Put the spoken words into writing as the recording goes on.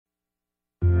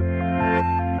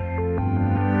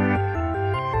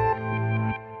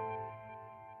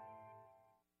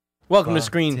Welcome to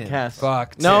Screencast.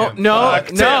 Fuck Tim. No.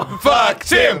 Fuck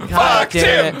Tim. Fuck Tim. Fuck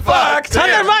Tim. Turn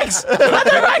their mics.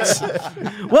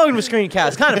 Welcome to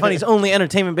Screencast, Kind of Funny's only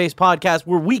entertainment-based podcast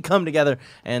where we come together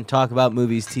and talk about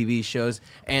movies, TV shows,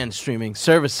 and streaming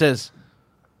services.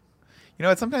 You know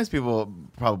what? Sometimes people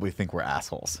probably think we're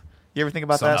assholes. You ever think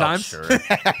about Sometimes.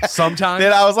 that? Sometimes.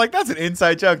 Then I was like, that's an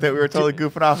inside joke that we were totally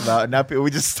goofing off about. And now we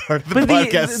just started the But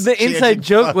podcast. the inside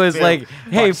joke was like,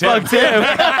 hey, fuck Tim. You're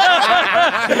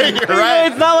right.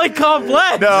 It's not like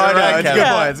complex. No, I know. Right, It's a good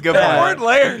Kevin. point. It's a good There point. weren't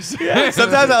layers.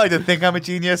 Sometimes I like to think I'm a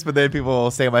genius, but then people will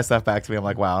say my stuff back to me. I'm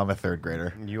like, wow, I'm a third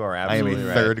grader. You are I am absolutely a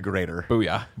right. third grader.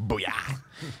 Booyah. Booyah.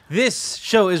 This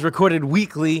show is recorded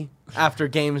weekly after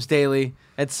Games Daily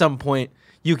at some point.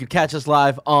 You could catch us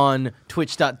live on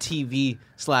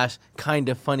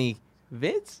twitch.tv/kindafunnyvids.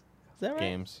 Is that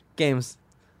right? Games.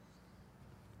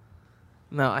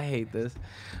 No, I hate this.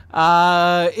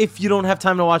 If you don't have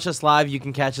time to watch us live, you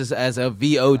can catch us as a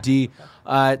VOD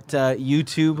at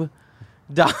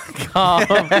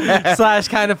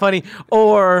youtube.com/kindafunny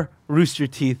or Rooster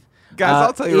Teeth. Guys,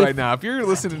 I'll tell you right now, if you're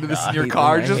listening to this in your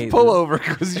car, just pull over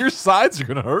because your sides are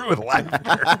going to hurt with laughter.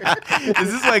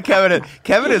 This is why Kevin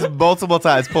has multiple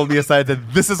times pulled me aside and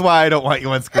said, this is why I don't want you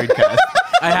on Screencast.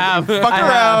 I have. Fuck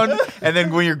around, and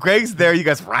then when your Greg's there, you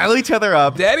guys rile each other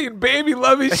up. Daddy and baby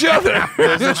love each other.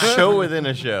 There's a show within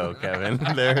a show, Kevin.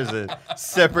 There's a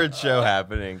separate show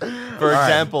happening. For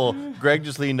example, Greg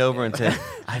just leaned over and said,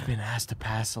 I've been asked to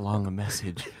pass along a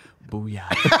message. Booyah.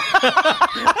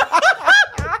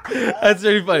 That's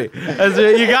really funny.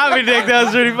 You got me, Nick. That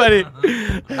was really funny.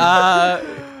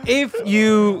 If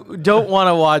you don't want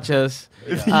to watch us,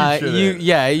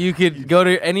 you could go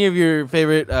to any of your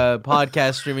favorite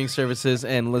podcast streaming services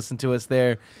and listen to us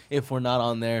there. If we're not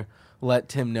on there, let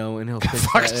Tim know and he'll fix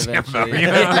that eventually.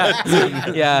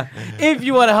 Yeah. If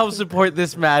you want to help support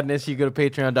this madness, you go to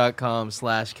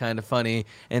patreon.com/kindafunny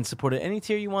and support it any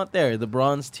tier you want there. The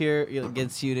bronze tier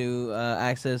gets you to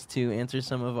access to answer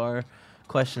some of our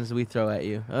questions that we throw at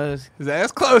you.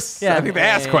 That's close. Yeah, I think they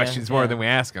ask questions more yeah. than we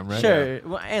ask them, right? Sure.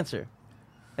 Well, answer.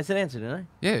 I said answer, didn't I?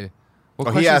 Yeah.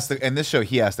 Oh, he asked in this show.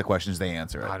 He asked the questions. They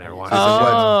answer it. I never want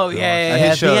Oh, yeah.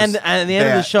 his shows, At the end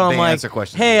of the show, I'm they like, answer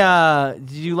questions. hey,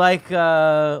 did you like, what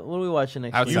are we watching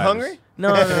next week? You hungry?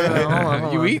 No. Hold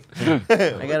on. You eat? I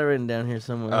got it written down here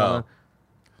somewhere. Oh.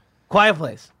 Quiet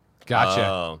Place. Gotcha.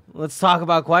 Oh. Let's talk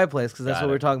about Quiet Place because that's Got what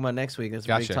it. we're talking about next week. That's a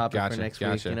big Gotcha, topic gotcha, for next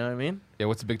gotcha. week. You know what I mean? Yeah,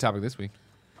 what's the big topic this week?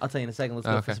 I'll tell you in a second. Let's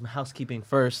go for Okay. some housekeeping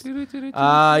first. You can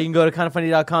go to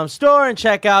kindoffunny.com store and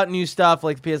check out new stuff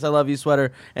like the PS I Love You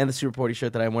sweater and the Super Porty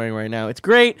shirt that I'm wearing right now. It's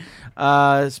great.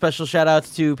 Special shout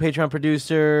outs to Patreon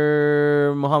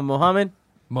producer Mohammed,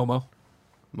 Momo.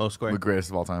 Mo Square. The greatest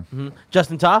of all time.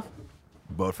 Justin Toff.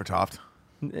 Vote for Toft.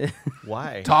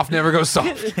 Why? Toff never goes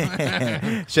soft. Shake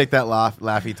that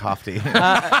laughy Tofty.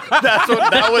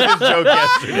 That was the joke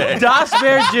yesterday. Das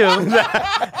Bear Jew.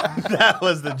 That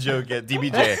was the joke at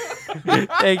DBJ.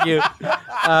 Thank you.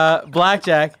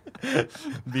 Blackjack.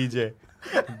 BJ.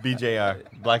 BJR.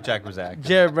 Blackjack Razak.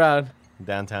 Jared Brown.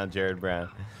 Downtown Jared Brown.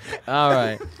 All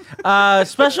right.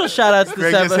 Special shout outs to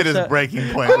Greg just hit his episode. breaking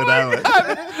point with that one.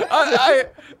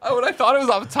 When I thought it was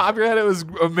off the top of your head, it was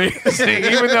amazing.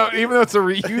 even though it's a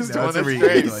reused No, one. it's a That's reused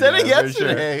great. one. He said it Yeah, for sure.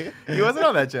 yesterday. He wasn't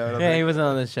on that show. I don't Yeah, he think. wasn't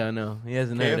on this show. No, he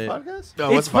hasn't heard KF it. podcast? No,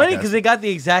 It's what's the funny podcast? because they got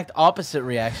the exact opposite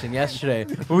reaction yesterday.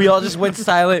 Where we all just went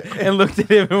silent and looked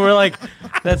at him and we're like,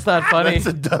 "That's not funny." That's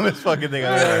the dumbest fucking thing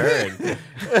I've ever heard.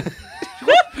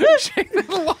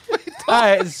 All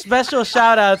right, special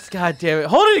shout outs. God damn it.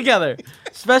 Hold it together.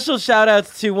 Special shout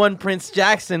outs to one Prince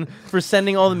Jackson for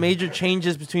sending all the major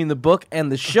changes between the book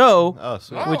and the show, Oh,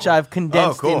 sweet. which I've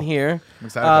condensed cool. in here. I'm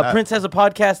excited for that. Prince has a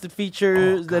podcast that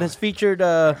has featured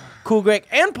Cool Greg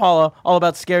and Paula all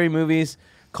about scary movies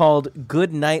called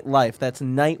Good Night Life. That's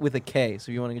night with a K. So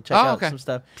if you want to go check out okay. some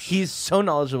stuff. He's so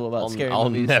knowledgeable about scary I'll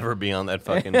movies. never be on that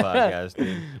fucking podcast,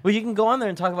 dude. Well, you can go on there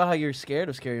and talk about how you're scared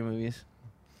of scary movies.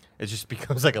 It just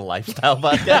becomes like a lifestyle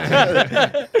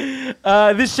podcast.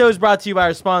 This show is brought to you by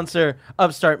our sponsor,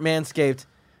 Upstart Manscaped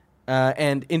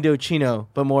and Indochino,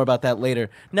 but more about that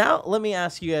later. Now, let me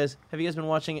ask you guys, have you guys been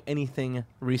watching anything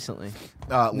recently?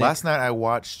 Last night I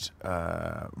watched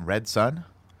Red Sun.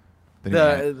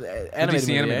 The animated DC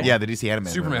movie, animated. right? Yeah, the DC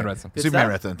animated Superman movie. Red Sun. Good Superman stuff?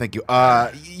 Red Sun, thank you.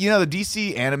 The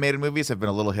DC animated movies have been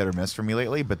a little hit or miss for me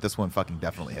lately, but this one fucking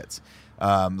definitely hits.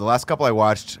 The last couple I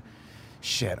watched,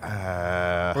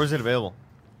 Where is it available?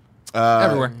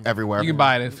 Everywhere. You can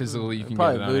buy it physically. You can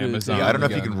Probably get it on Voodoo, Amazon. too. Yeah, I don't know if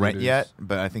get you it can on rent Voodoo's. yet,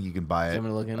 but I think you can buy it I'm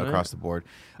gonna look into across it. the board.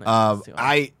 Nice, let's see what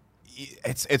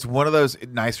it's one of those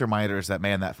nice reminders that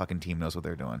man, that fucking team knows what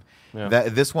they're doing. Yeah.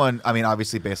 This one, I mean,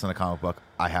 obviously based on the comic book,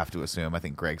 I have to assume. I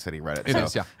think Greg said he read it. It So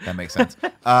is, yeah. that makes sense.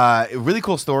 Really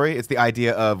cool story. It's the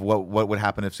idea of what would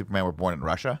happen if Superman were born in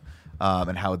Russia,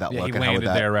 and how would that Yeah, look? he and how would landed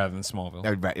that, there rather than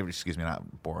Smallville. Right, excuse me,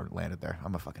 not born, landed there.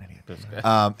 I'm a fucking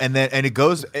idiot. And it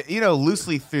goes,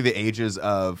 loosely through the ages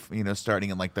of, starting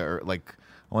in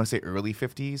I want to say early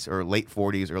 50s or late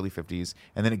 40s, early 50s,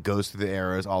 and then it goes through the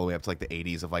eras all the way up to like the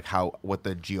 80s of like what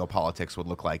the geopolitics would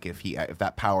look like if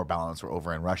that power balance were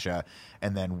over in Russia,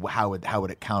 and then how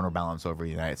would it counterbalance over the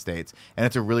United States. And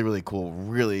it's a really, really cool,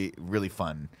 really, really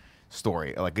fun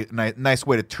story, like a nice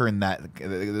way to turn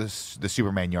the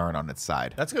Superman yarn on its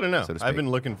side. That's good to know. so to speak. I've been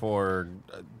looking for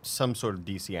some sort of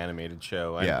DC animated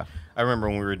show. I remember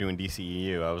when we were doing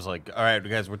DCEU, I was like, all right,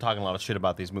 guys, we're talking a lot of shit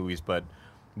about these movies, but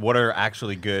what are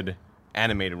actually good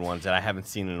animated ones that I haven't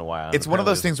seen in a while? It's one of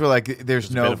those things where like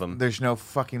there's a bit of them. no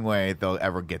fucking way they'll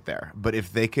ever get there. But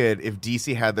if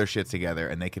DC had their shit together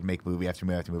and they could make movie after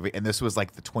movie after movie, and this was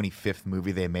like the 25th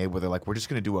movie they made where they're like, we're just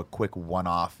gonna do a quick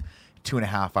one-off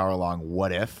 2.5 hour long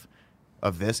what if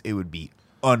of this, it would be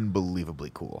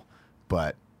unbelievably cool.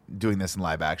 But doing this in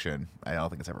live action, I don't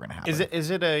think it's ever gonna happen. Is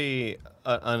it a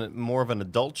more of an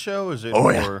adult show? Is it Oh,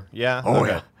 more yeah. yeah? Oh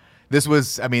Okay. yeah. This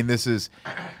is,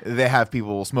 they have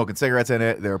people smoking cigarettes in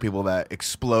it. There are people that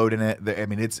explode in it.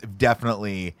 It's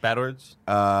definitely Bad words?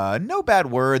 no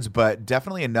bad words, but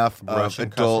definitely enough Russian of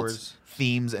cuss adult words?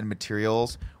 themes and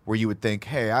materials where you would think,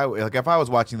 hey, if I was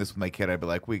watching this with my kid, I'd be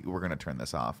like, we're gonna turn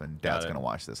this off, and Dad's Got it. gonna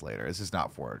watch this later. This is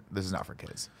not for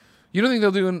kids. You don't think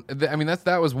they'll do?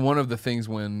 That was one of the things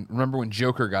remember when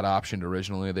Joker got optioned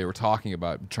originally, they were talking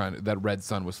about that Red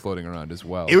Sun was floating around as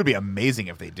well. It would be amazing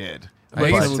if they did. Right.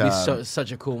 Red But, Sun would be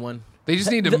such a cool one. They just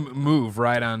need to move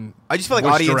right on. I just feel like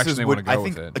which audiences direction they would. wanna go I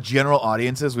think with it. general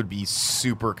audiences would be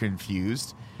super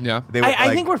confused. Yeah. They would,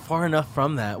 I think we're far enough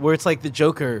from that where it's like the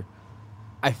Joker.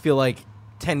 I feel like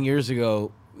 10 years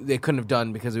ago they couldn't have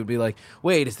done because it would be like,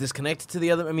 wait, is this connected to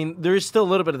the other? I mean, there is still a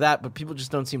little bit of that, but people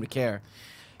just don't seem to care.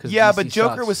 Yeah, DC but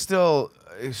Joker sucks. was still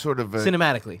sort of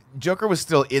cinematically. Joker was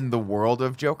still in the world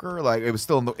of Joker. Like it was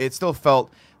still. It still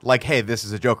felt like, hey, this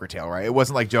is a Joker tale, right? It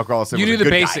wasn't like Joker all of a sudden. You was knew a the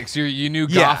good basics. Guy. You knew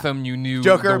Yeah. Gotham. You knew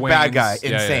Joker, the bad Waynes. guy,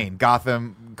 Yeah, insane.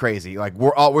 Gotham, crazy. Like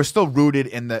we're still rooted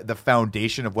in the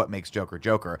foundation of what makes Joker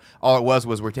Joker. All it was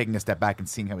we're taking a step back and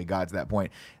seeing how he got to that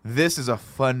point. This is a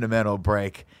fundamental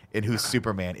break in who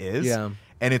Superman is. Yeah.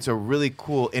 And it's a really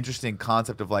cool, interesting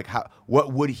concept of like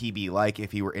what would he be like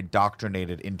if he were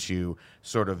indoctrinated into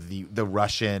sort of the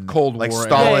Russian Cold like War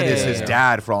Stalin era. is Yeah, his yeah.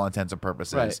 dad for all intents and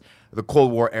purposes. Right. The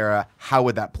Cold War era, how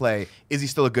would that play? Is he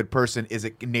still a good person? Is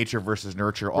it nature versus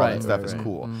nurture? All Right, that stuff right, is right.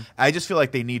 cool. I just feel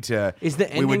like they need to. Is the we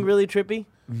ending would- really trippy?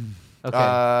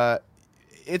 Okay.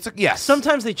 It's yes.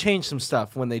 Sometimes they change some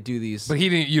stuff when they do these. But you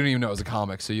didn't even know it was a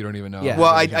comic, so you don't even know. Yeah.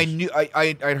 Well, I knew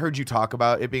I'd heard you talk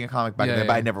about it being a comic back Yeah, then, yeah.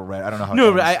 but I never read. I don't know how. no,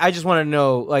 it but ends. I just want to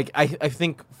know. Like, I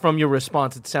think from your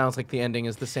response, it sounds like the ending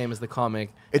is the same as the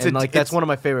comic. It's and a- like that's it's- one of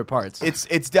my favorite parts.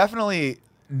 It's definitely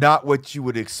not what you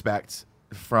would expect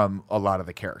from a lot of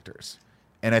the characters,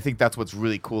 and I think that's what's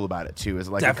really cool about it too. Is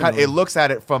like Definitely. it looks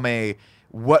at it from a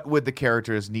what would the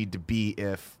characters need to be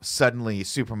if suddenly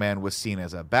Superman was seen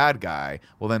as a bad guy?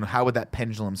 Well, then how would that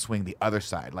pendulum swing the other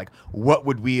side? Like, what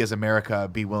would we as America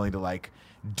be willing to like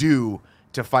do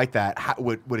to fight that? How,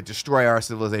 would it destroy our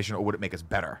civilization or would it make us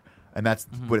better? And that's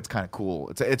what it's kind of cool.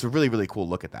 It's a really, really cool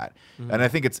look at that. And I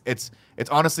think it's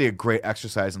honestly a great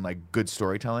exercise in like good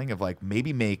storytelling of like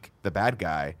maybe make the bad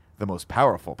guy the most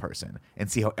powerful person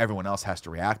and see how everyone else has to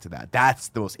react to that. That's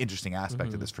the most interesting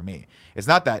aspect of this for me. It's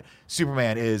not that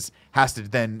Superman has to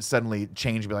then suddenly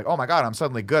change and be like, oh my God, I'm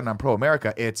suddenly good and I'm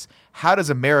pro-America. It's how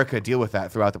does America deal with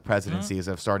that throughout the presidencies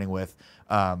of starting with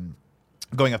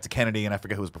going up to Kennedy, and I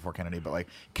forget who was before Kennedy, but like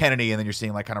Kennedy, and then you're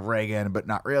seeing like kind of Reagan, but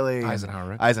not really. Eisenhower,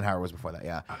 right? Eisenhower was before that,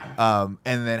 yeah.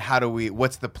 And then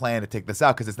what's the plan to take this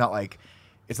out? Because it's not like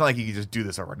you can just do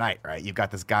this overnight, right? You've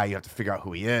got this guy, you have to figure out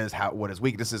who he is, what his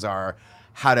weaknesses are,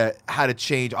 how to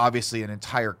change obviously an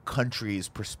entire country's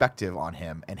perspective on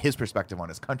him and his perspective on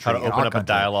his country. How to and open our up a country.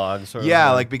 dialogue. Sort Yeah,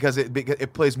 of. like because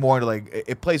it plays more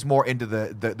into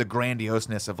the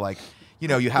grandioseness of like, you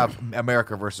know, you have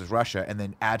America versus Russia, and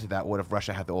then add to that, what if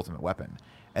Russia had the ultimate weapon,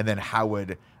 and then how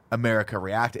would America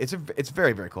react? It's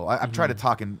very, very cool. I'm trying to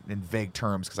talk in vague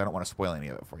terms because I don't want to spoil any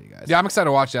of it for you guys. Yeah, I'm excited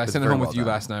to watch it. I It's sent it very home well with you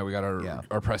done. last night. We got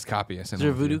our press copy. I is sent there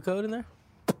a it home with voodoo you. code in there?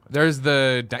 There's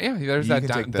there's You that can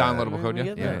take the- downloadable Where code. we Yeah.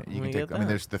 get Yeah, that? you Let me can get take. I mean, that.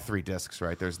 there's the 3 discs,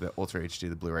 right? There's the Ultra HD,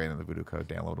 the Blu-ray, and the Voodoo code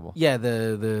downloadable. Yeah,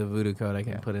 the voodoo code I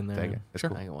can Yeah, put in there. take it. It's I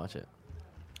cool. can watch it.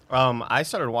 I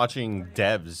started watching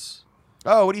Devs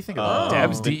Oh, what do you think of that?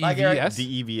 Devs, Like DEVS?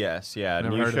 DEVS, yeah. Never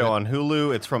New heard of show it. on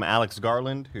Hulu. It's from Alex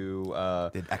Garland, who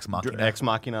Did Ex Machina? Ex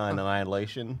Machina and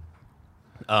Annihilation.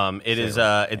 It is.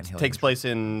 Sarah It and Hillary. takes place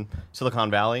in Silicon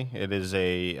Valley. It is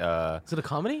a. Is it a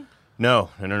comedy? No.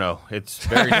 It's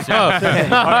very. all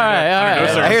right.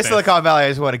 I hear Silicon Valley. I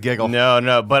just want to giggle.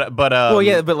 No, but Well,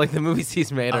 yeah, but like the movies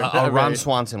he's made are Ron very-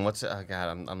 Swanson. What's God?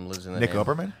 I'm losing the Nick name.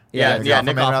 Offerman? Yeah,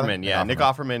 Nick rather? Offerman. Yeah, Nick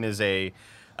Offerman is a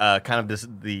kind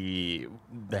of the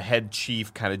head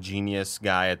chief kind of genius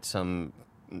guy at some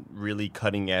really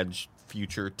cutting edge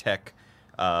future tech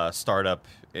startup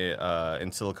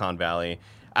in Silicon Valley.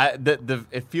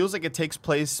 It feels like it takes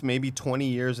place maybe 20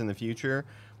 years in the future,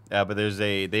 but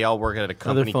they all work at a Are their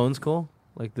company. phones cool?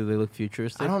 Like, do they look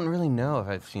futuristic? I don't really know if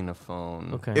I've seen a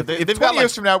phone. Okay. If They've 20 got, years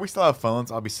like- from now we still have phones,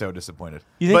 I'll be so disappointed.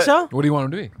 You think but- so? What do you want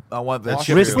them to be? I want that Watch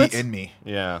shit to wristlets? be in me.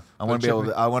 Yeah. I want to be able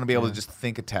chip to. I want to be able to just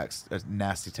think a text, a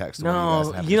nasty text. when you guys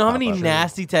No. have You this know how pop many up.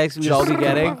 nasty texts we'd all be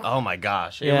getting? Oh my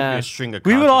gosh. It would Yeah. be a string of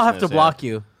We would all have to consciousness, block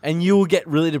you, and you will get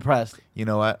really depressed. You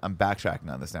know what? I'm backtracking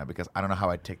on this now because I don't know how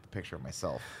I'd take the picture of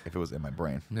myself if it was in my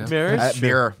brain. Yeah. Mirrors?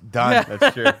 Mirror done. Yeah.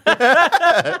 That's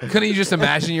true. Couldn't you just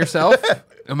imagine yourself?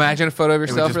 Imagine a photo of It would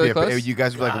yourself just really be close? you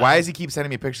guys would be like, why does he keep sending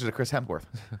me pictures of Chris Hemsworth?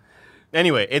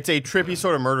 Anyway, it's a trippy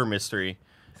sort of murder mystery,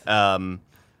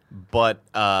 but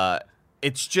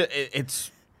it's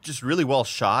just really well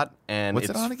shot and What's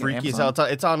it it's on again? freaky as Amazon? hell.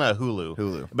 It's on Hulu.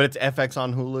 Hulu. But it's FX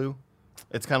on Hulu.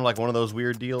 It's kind of like one of those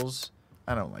weird deals.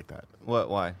 I don't like that. What?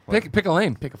 Why? What? Pick a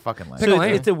lane. Pick a fucking line. Pick a So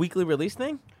lane. it's a weekly release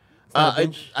thing? It's not a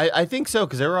binge? I think so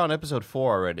because they were on episode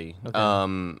 4 already.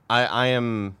 I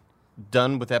am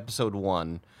done with episode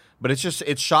 1, but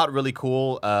it's shot really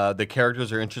cool. The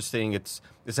characters are interesting. It's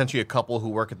essentially a couple who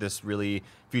work at this really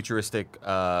futuristic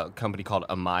company called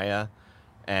Amaya,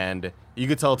 and you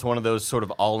could tell it's one of those sort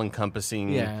of all-encompassing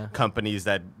Yeah. companies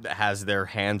that has their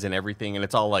hands in everything, and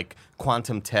it's all like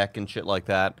quantum tech and shit like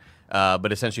that.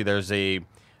 But essentially, there's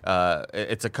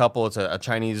it's a couple. It's a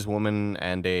Chinese woman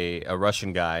and a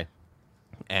Russian guy.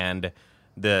 And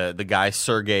the guy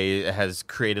Sergey has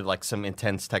created like some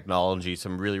intense technology,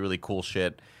 some really really cool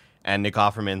shit. And Nick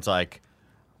Offerman's like,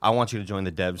 I want you to join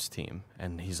the devs team.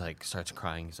 And he's like, starts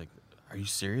crying. He's like, are you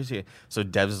serious? Yeah. So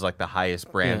devs is like the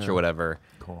highest branch or whatever.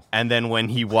 Cool. And then when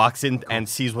he walks in and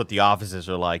sees what the offices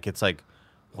are like, it's like,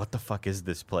 what the fuck is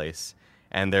this place?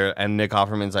 And Nick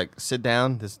Offerman's like, sit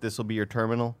down. This will be your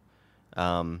terminal.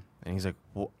 And he's like,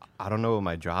 well, I don't know what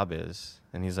my job is.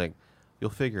 And he's like, you'll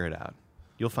figure it out.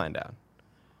 You'll find out.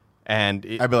 And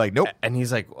I'd be like, nope. And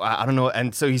he's like, I don't know.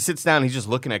 And so he sits down. He's just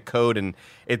looking at code, and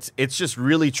it's just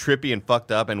really trippy and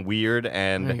fucked up and weird.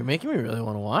 And Man, you're making me really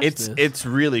want to watch it's this. it's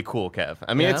really cool, Kev.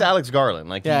 I mean, Yeah? it's Alex Garland.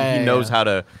 Like Yeah, he yeah, knows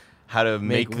yeah. how to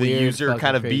make the weird, user fucking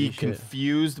kind of be crazy shit.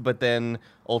 confused, but then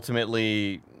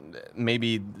ultimately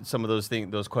maybe some of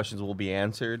those questions will be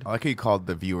answered. I like how you called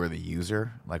the viewer the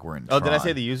user. Like we're in. Oh, did I Tron.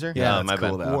 say the user? Yeah, Oh, that's my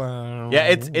cool bad. though. Yeah,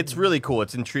 it's really cool.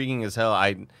 It's intriguing as hell.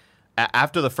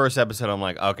 After the first episode, I'm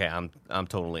like, okay, I'm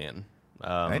totally in.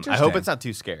 I hope Interesting. it's not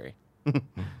too scary I wanna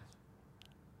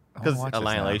because watch this now.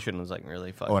 Annihilation was like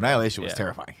really fucking. Oh, Annihilation was yeah.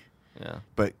 terrifying, Yeah,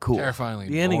 but cool. Terrifyingly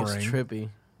the ending was boring. trippy.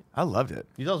 I loved it.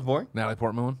 you thought it was boring? Natalie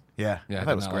Portman one? Yeah, Yeah, I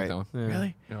thought it was did not like great. that one. Yeah.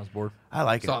 Really, I was bored. I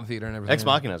like Saw it it. in theater and everything. Ex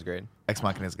Machina is great. Ex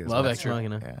Machina is good. as Love well. Ex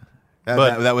Machina. Yeah,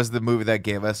 But- that was the movie that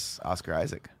gave us Oscar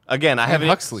Isaac. Again, I And haven't.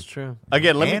 Huxley. It's true.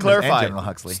 Again, let me And clarify. General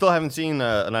Huxley. Still haven't seen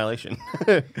Annihilation.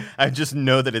 I just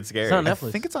know that it's scary. It's on I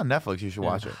Netflix. think it's on Netflix. You should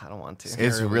watch it. I don't want to.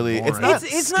 It's Scarily really. It's boring. not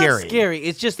It's scary. not scary.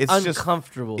 It's just It's just-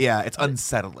 uncomfortable. Yeah, it's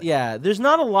unsettling. Yeah, there's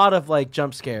not a lot of like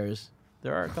jump scares.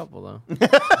 There are a couple though.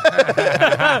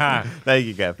 Thank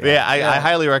you, Kev. Yeah, I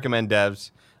highly recommend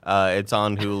Devs. It's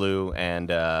on Hulu,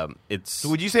 and it's. So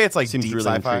would you say it's like seems deep really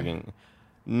sci-fi? intriguing.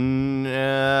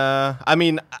 I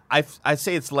mean, I'd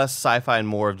say it's less sci-fi and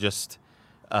more of just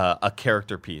a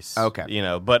character piece. Okay. You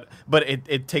know, but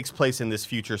it takes place in this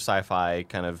future sci-fi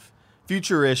kind of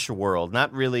future-ish world.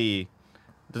 Not really.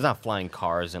 There's not flying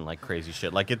cars and like crazy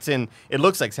shit. Like it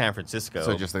looks like San Francisco.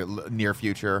 So just the near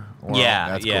future. World. Yeah,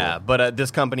 That's yeah. Cool. But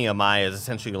this company Amaya is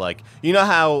essentially like, you know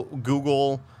how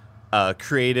Google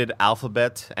created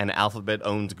Alphabet and Alphabet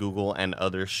owns Google and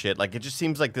other shit. Like it just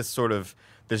seems like this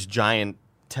giant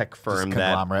tech firm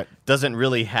that conglomerate. doesn't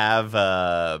really have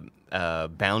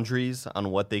boundaries on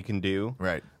what they can do.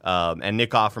 Right. And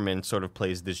Nick Offerman sort of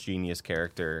plays this genius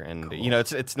character, and you know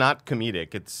it's not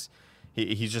comedic.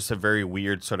 He's just a very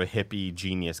weird sort of hippie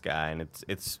genius guy, and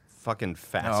it's fucking No, I want to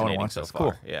fascinating watch so this.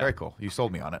 far. Cool. Yeah, Very cool. You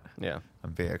sold me on it. Yeah.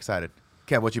 I'm very excited.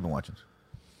 Kev, what you been watching?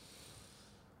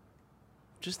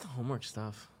 Just the homework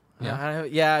stuff.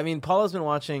 Yeah. I mean, Paula's been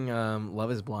watching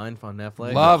Love Is Blind on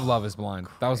Netflix. Love Is Blind.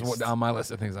 That was on my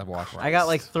list of things I've watched. I got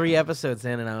like 3 episodes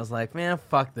in, and I was like, man,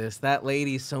 fuck this. That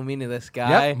lady's so mean to this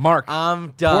guy. Yep, Mark.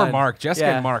 I'm done. Poor Mark. Jessica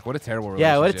and Mark. What a terrible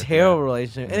relationship. Yeah, what a terrible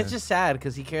relationship. And it's just sad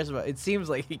because he cares about. It seems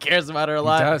like he cares about her a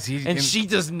lot. He does. And she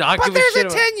does not But give a shit.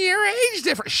 there's a 10-year age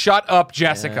difference. Shut up,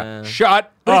 Jessica. Yeah.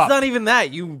 Shut But up. it's not even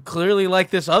that. You clearly like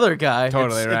this other guy.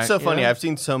 Totally right. It's so funny. Yeah. I've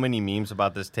seen so many memes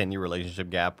about this 10-year relationship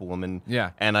gap woman.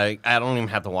 Yeah. And I don't even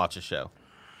have to watch a show.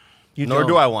 You Nor don't.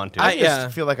 do I want to. I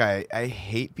just feel like I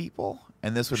hate people,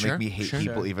 and this would Sure, make me hate sure,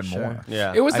 people even more.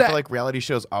 Yeah. It was I that. feel like reality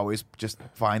shows always just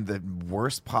find the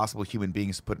worst possible human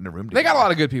beings to put in a room. They got a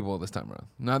lot of good people this time around.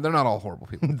 No, they're not all horrible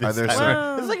people. Are there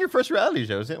This is like your first reality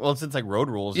show, isn't it? Well, since like Road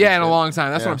Rules. Yeah, and in a shit. long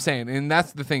time. That's what Yeah. I'm saying. And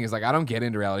that's the thing is like I don't get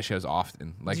into reality shows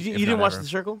often. Like You if didn't not watch ever. The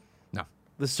Circle? No.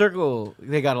 The Circle,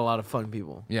 they got a lot of fun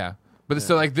people. Yeah. But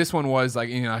so like this one was like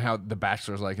you know how The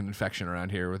Bachelor's like an infection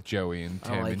around here with Joey and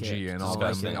Tim like and it. Gia and all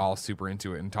Disgusting. them all super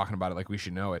into it and talking about it like we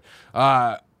should know it.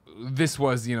 This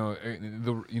was the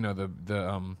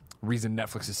reason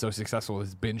Netflix is so successful with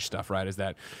this binge stuff, right? Is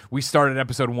that we started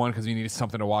episode 1 because we needed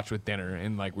something to watch with dinner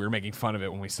and like we were making fun of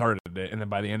it when we started it, and then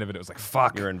by the end of it, it was like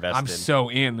fuck, You're invested. I'm so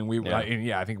in, and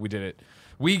Yeah. I think we did it.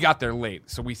 We got there late,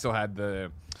 so we still had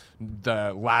the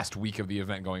last week of the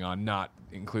event going on, not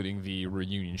including the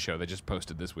reunion show they just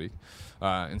posted this week,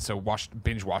 and so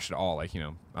binge watched it all like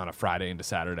on a Friday into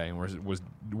Saturday, and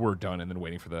we're done, and then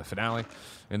waiting for the finale,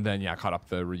 and then caught up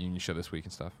the reunion show this week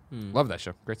and stuff. Love that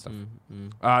show, great stuff.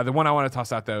 The one I want to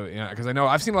toss out though, because I know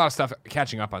I've seen a lot of stuff,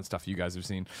 catching up on stuff you guys have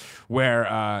seen,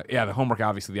 where the homework,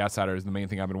 obviously The Outsider is the main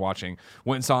thing I've been watching.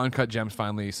 Went and saw Uncut Gems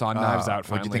finally, saw Knives Out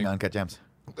finally. What do you think of Uncut Gems?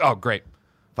 Oh, great.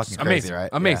 Fucking Amazing, crazy, right?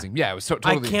 amazing. Yeah, it was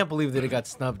totally. I can't believe that it got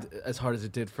snubbed as hard as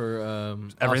it did for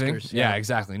Everything. Oscars. Yeah,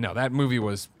 exactly. No, that movie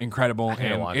was incredible,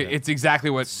 and watch it. it's exactly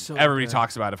what So everybody good.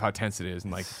 talks about of how tense it is,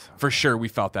 and like for sure we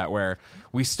felt that where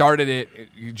we started it.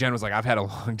 Jen was like, "I've had a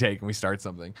long day. Can we start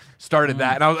something?" Started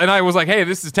that, and I was like, "Hey,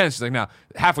 this is tense." She's like, "No."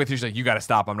 Halfway through, she's like, "You got to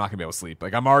stop. I'm not gonna be able to sleep.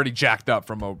 Like I'm already jacked up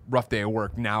from a rough day of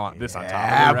work. Now this on top of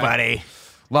it, right?" buddy.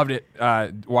 Loved it.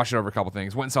 Watched it over a couple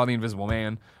things. Went and saw The Invisible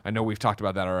Man. I know we've talked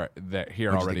about that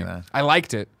here What'd you already. think of that? I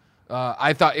liked it.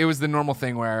 I thought it was the normal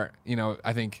thing where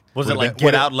I think Was it Would've like been-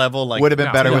 Get Out level? Like Would have been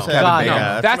No, better no. with Kevin God, Bacon.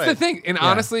 no. that's what the I- thing. And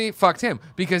honestly, fucked him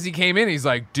because he came in. He's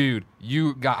like, dude,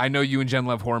 I know you and Jen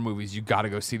love horror movies. You got to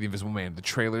go see The Invisible Man. The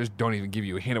trailers don't even give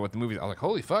you a hint of what the movie is. I was like,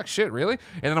 holy fuck, shit, really?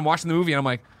 And then I'm watching the movie and I'm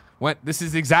like, what? This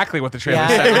is exactly what the trailer Yeah,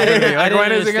 said. I didn't- I Like, didn't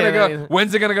when is it gonna understand go? that either.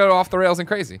 When's it gonna go off the rails and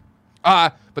crazy?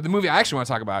 But the movie I actually want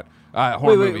to talk about,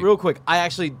 horror Wait, movie. real quick. I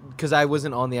actually, because I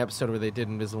wasn't on the episode where they did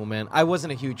Invisible Man, I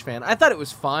wasn't a huge fan. I thought it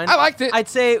was fine. I liked it. I'd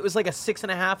say it was like a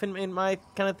 6.5 in my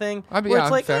kind of thing. I'd be- where yeah,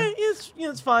 it's like, fair.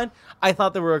 it's fine. I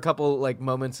thought there were a couple like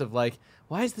moments of like,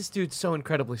 why is this dude so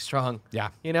incredibly strong? Yeah,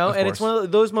 You know, of and it's course. one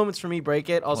of those moments for me break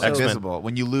it. Also, X-Men. Invisible.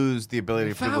 When you lose the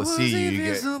ability for If I people to see was you, you get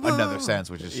invisible. another sense,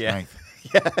 which is Yeah. strength.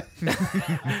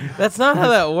 that's not how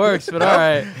that works. But all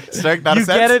right, Strength, not you a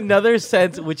sense. get another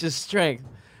sense, which is strength.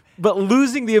 But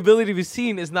losing the ability to be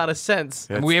seen is not a sense.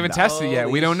 Yeah. we haven't It's tested it yet.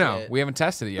 Holy We don't know. shit. We haven't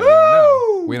tested it yet. We don't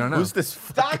know. We don't know. Who's this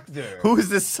Doctor. Who is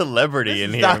this celebrity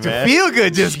in here, Dr. man?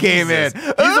 Feelgood just came in.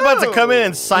 Jesus. He's about to come in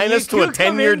and sign us to a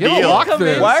 10-year Get a deal. walk Come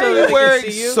in through. Why so are they you can wearing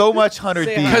see you. so much 100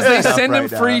 Say Thieves hi. Because they stuff send him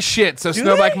right free now? shit, so Do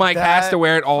Snowbike they? Mike has to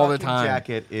wear it all the fucking time.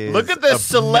 Jacket is Look at this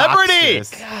celebrity.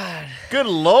 obnoxious. Good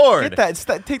lord. Get that,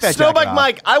 take that jacket Snowbike off.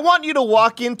 Mike, I want you to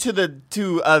walk into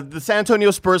the San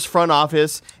Antonio Spurs front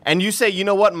office and you say, you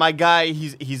know what, my guy,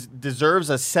 he's deserves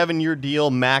a 7-year deal,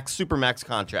 supermax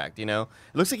contract. You know,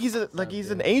 it looks like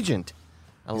he's an agent.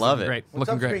 I love it. Great. What's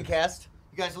Looking up, great. Screencast?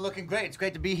 You guys are looking great. It's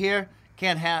great to be here.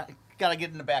 Gotta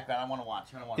get in the background. I want to watch.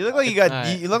 You look like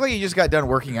you look like you just got done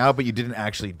working out, but you didn't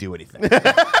actually do anything.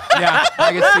 Yeah,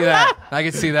 I can see that. I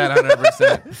can see that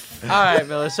 100%. All right,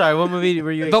 Miller. Sorry, what movie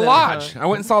were you? The excited Lodge. about? I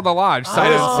went and saw The Lodge.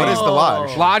 What is Oh. The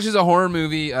Lodge? Lodge is a horror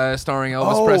movie starring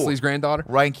Elvis Oh. Presley's granddaughter.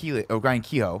 Ryan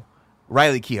Keough,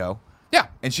 Riley Keough. Yeah.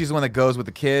 And she's the one that goes with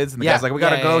the kids, and the Yeah. guy's like, "We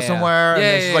gotta Yeah, go yeah, yeah. somewhere." And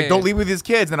Yeah, then she's yeah, like, yeah. "Don't leave with these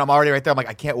kids." And then I'm already right there. I'm like,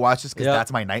 "I can't watch this because Yep.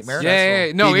 that's my nightmare."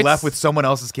 Yeah. No, being it's left with someone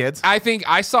else's kids. I think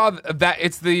I saw that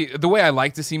it's the way I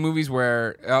like to see movies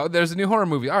where there's a new horror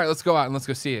movie. All right, let's go out and let's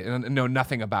go see it and know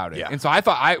nothing about it. Yeah. And so I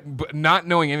thought but not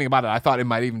knowing anything about it, I thought it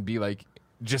might even be like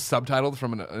just subtitled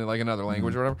from another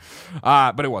language or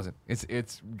whatever. But it wasn't.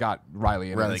 It's got Riley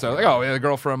in it. Riley And so Keough. like, oh, yeah, the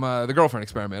girl from the Girlfriend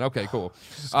Experiment. Okay, cool.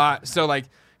 So like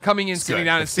coming in, sitting good.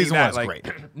 down and seeing Season that, one's like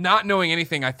great. not knowing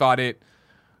anything, I thought it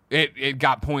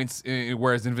got points,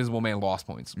 whereas Invisible Man lost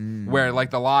points. Where like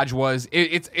The Lodge was,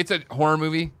 it's a horror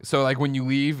movie. So like when you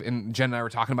leave, and Jen and I were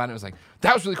talking about it, it was like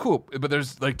that was really cool. But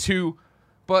there's like two.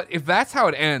 But if that's how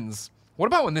it ends, What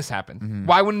about when this happened?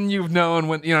 Why wouldn't you have known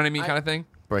when? You know what I mean, kind of thing.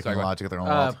 Breaking Sorry, the go logic of their own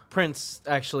world. Prince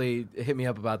actually hit me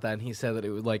up about that, and he said that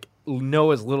it would like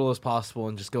know as little as possible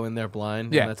and just go in there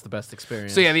blind. Yeah. And that's the best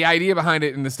experience. So yeah, the idea behind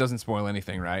it, and this doesn't spoil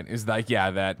anything, right? Is like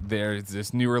that there's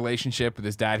this new relationship with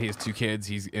his dad. He has 2 kids.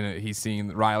 He's seeing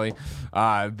Riley.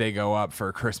 They go up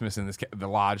for Christmas in the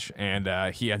lodge,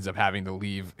 and he ends up having to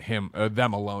leave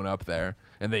them alone up there,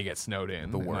 and they get snowed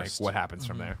in. The and, worst. Like, what happens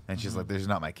from there? And she's like, "These are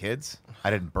not my kids. I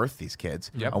didn't birth these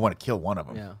kids. Yep. I want to kill one of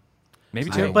them." yeah, Maybe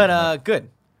 2. but good.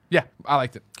 Yeah, I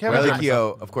liked it. Riley Well,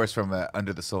 Keough, of course, from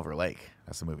Under the Silver Lake.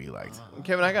 That's the movie you liked.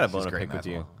 Kevin, I got a bone She's to great pick in with that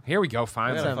you. one. Here we go.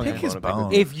 Fine. What's up, Fucking man? Pick his bone to pick with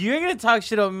bone. you. If you're gonna talk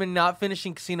shit about me not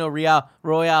finishing Casino Royale,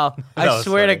 I That was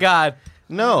swear to funny. God,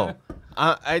 No,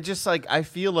 I just I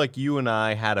feel like you and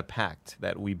I had a pact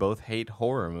that we both hate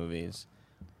horror movies.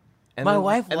 And My then,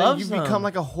 wife and loves then you them. become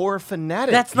like a horror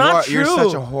fanatic. that's not true. you're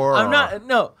such a horror. I'm not.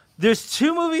 No, there's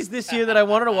 2 movies this year that I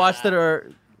wanted to watch that are.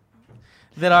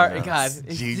 God,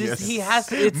 it's genius. just, he has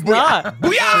to. It's not.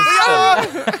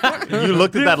 You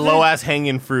looked at that low ass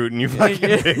hanging fruit and you fucking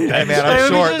picked Hey that. man,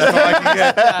 I'm short. That's all I can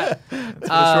get. That's for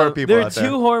the short people There are out 2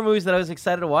 there. horror movies that I was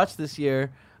excited to watch this year: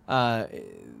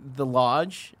 The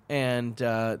Lodge and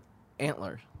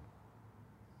Antler.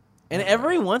 And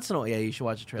every once in a while, yeah, you should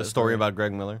watch a trailer. The story for it. about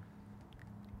Greg Miller.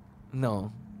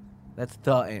 No, that's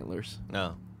The Antlers.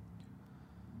 No.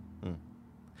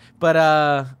 But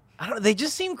I don't. They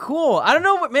just seem cool. I don't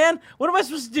know what, man. What am I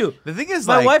supposed to do? The thing is,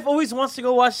 My like, wife always wants to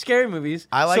go watch scary movies,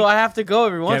 so I have to go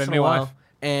every once a in a new while. wife.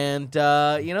 And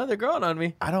they're growing on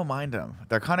me. I don't mind them.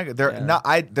 They're kind of they're Yeah. not.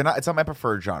 They're not. It's not my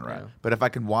preferred genre. Yeah. But if I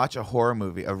can watch a horror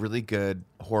movie, a really good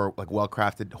horror, like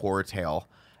well-crafted horror tale,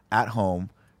 at home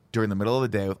during the middle of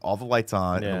the day with all the lights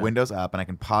on and Yeah. the windows up, and I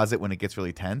can pause it when it gets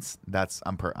really tense,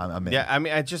 I'm in. Yeah, I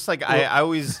mean, I just like I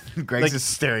always. Greg's like, just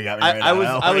staring at me. I- right I now.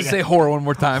 was- I was- Say horror one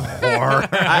more time. horror.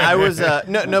 I was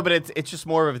no, but it's just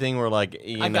more of a thing where like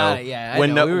you I know got it, yeah, I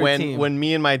when know, we were a when team. when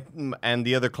me and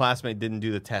the other classmate didn't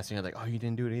do the test, and you're like, oh, you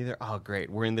didn't do it either. Oh, great,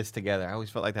 we're in this together. I always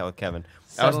felt like that with Kevin.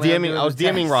 Suddenly I'm I doing was the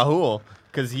DMing test. Rahul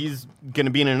because he's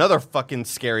gonna be in another fucking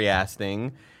scary ass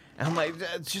thing, and I'm like,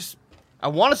 it's just I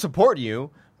want to support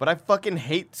you. But I fucking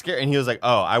hate scary. And he was like,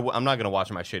 oh, I'm not going to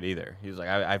watch my shit either. He was like,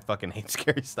 I fucking hate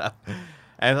scary stuff.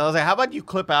 And I was like, how about you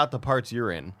clip out the parts you're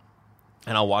in?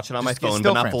 And I'll watch it on my Just get phone,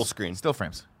 still but not frames. full screen. Still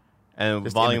frames. And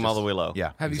Just volume images. all the way low.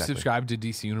 Yeah. Have exactly. you subscribed to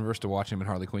DC Universe to watch him and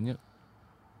Harley Quinn yet?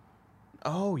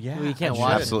 Oh, yeah. Well, you can't I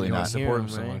watch should. Absolutely You not. want to Hear support him,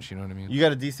 him so right? much, you know what I mean? You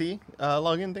got a DC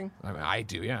login thing? I mean, I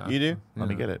do, yeah. You do? Let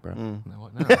me get it, bro. No, no,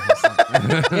 that's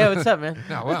not- Yeah, what's up, man?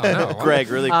 no, well, no. Greg,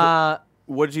 really quick. Uh,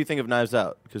 What did you think of Knives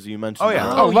Out? Because you mentioned. Oh,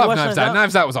 yeah. Oh, you love watched Knives Knives Out. Out?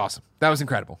 Knives Out was awesome. That was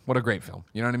incredible. What a great film.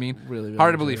 You know what I mean? Really,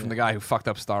 Hard to really believe enjoyed from it. the guy who fucked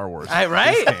up Star Wars.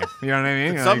 Right? You know what I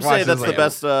mean? Some Like, say watch that's this, the like-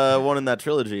 best one in that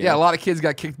trilogy. Yeah, a lot of kids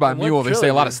got kicked by a What mule. They say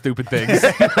a lot trilogy? of stupid things.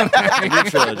 new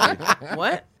trilogy.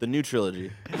 What? The new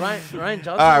trilogy. Ryan Johnson.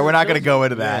 All right, we're not going to go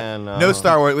into that. Yeah, no. No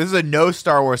Star Wars. This is a no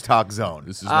Star Wars talk zone.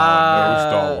 This is not no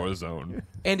Star Wars zone.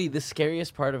 Andy, the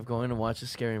scariest part of going to watch a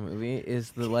scary movie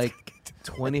is the like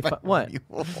 25. What?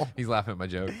 He's laughing at my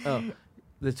joke. Oh,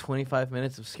 the 25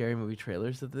 minutes of scary movie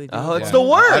trailers that they do. Oh, it's Yeah. the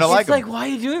worst. I don't like It's like, 'em. why are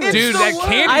you doing this? Dude, It's that the worst.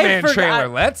 I Candyman forgot- trailer.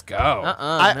 Let's go.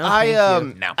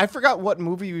 I forgot what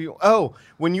movie we. Oh,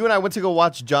 when you and I went to go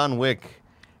watch John Wick,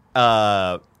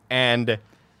 and And it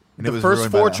the was first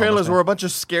ruined by 4 that trailers homeless were man. a bunch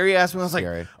of scary ass. And I was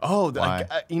Scary. like, oh, Why?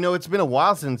 it's been a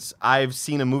while since I've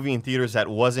seen a movie in theaters that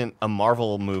wasn't a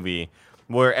Marvel movie,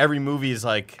 where every movie is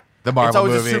like. The Marvel it's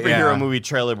always movie, a superhero yeah. movie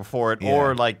trailer before it, Yeah.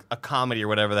 or like a comedy or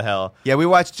whatever the hell. Yeah, we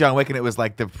watched John Wick, and it was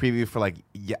like the preview for like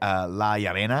La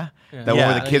Llana. Yeah. That one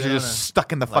Yeah. where the kids are La just Llorona.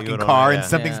 stuck in the La fucking Llorona, car yeah. and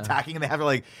something's Yeah. attacking, and they have to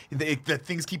like the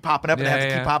things keep popping up, and they Yeah, have to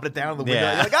yeah. keep popping it down the window.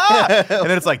 Yeah. You're like, ah! And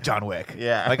then it's like John Wick.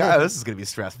 Yeah. Like, oh, this is gonna be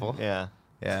stressful. Yeah.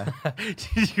 Yeah.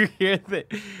 Did you hear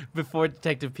that before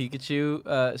Detective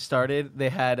Pikachu started, they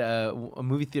had a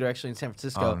movie theater actually in San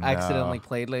Francisco Oh, no. accidentally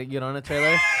played like a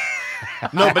trailer?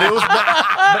 No, but it was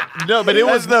it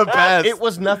was the best. It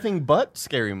was nothing but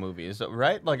scary movies,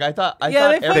 right? Like I thought.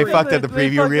 Yeah, thought They fucked up the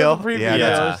preview reel. Yeah,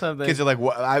 Yeah. or something. Kids are like,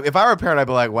 if I were a parent, I'd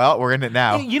be like, well, we're in it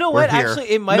now. You know We're what? here.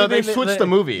 Actually, it might No, have they been switched the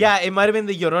movie. Yeah, it might have been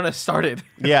the Llorona started.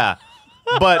 Yeah,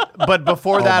 but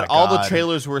before Oh that, my all the God.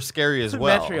 trailers were scary as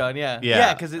well. Metreon, yeah,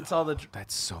 Yeah. because it's all the.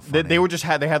 That's so funny. They were just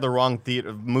they had the wrong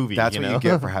theater movie. That's you what know? you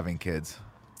get for having kids.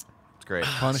 It's great.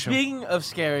 Punish him. Speaking of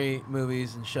scary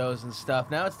movies and shows and stuff,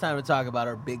 now it's time to talk about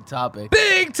our big topic.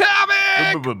 Big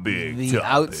topic! The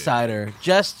Outsider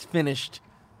just finished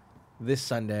this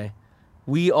Sunday.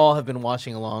 We all have been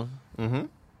watching along. Mm-hmm.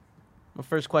 My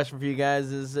first question for you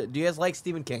guys is: do you guys like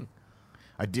Stephen King?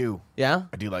 I do. Yeah.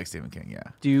 I do like Stephen King. Yeah.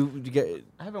 Do you get?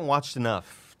 I haven't watched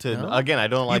enough Again, I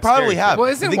don't like. probably have. Well,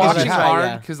 I isn't think it's watching just- hard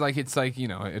yeah. because like it's like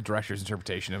a director's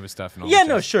interpretation of his stuff and all. Yeah, that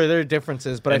no, jazz. sure, there are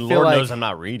differences, but And I feel Lord like knows I'm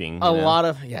not reading. a lot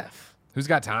of Who's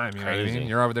got time? You know what I Crazy. mean?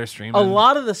 You're over there streaming. a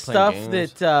lot of the stuff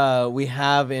games. that we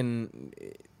have in,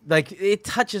 like, it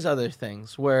touches other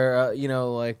things. Where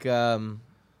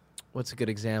what's a good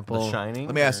example? The Shining.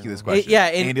 Let me ask you this question. yeah,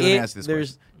 in Andy, let me it, ask you this there's-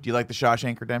 question. Do you like the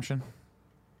Shawshank Redemption?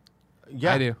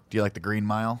 Yeah, I do. Do you like the Green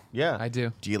Mile? Yeah, I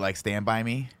do. Do you like Stand By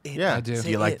Me? Yeah, I do. Do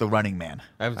you like The Running Man?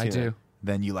 I haven't I seen do. it.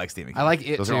 Then you like Stephen King. I like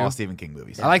It, Those too. are all Stephen King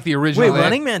movies. I like the original. Wait, It.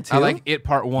 Running Man 2? I like It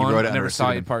Part 1. wrote it I never under saw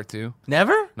pseudonym. It Part 2.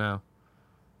 Never. No.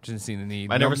 Didn't see the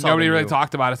need. I never saw Nobody the really new-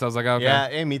 talked about it, so I was like, okay.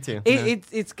 Yeah, me too.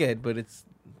 It's good, but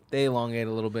they elongate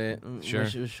a little bit. Sure.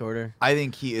 Wish it was shorter. I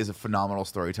think he is a phenomenal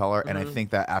storyteller, and I think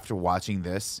that after watching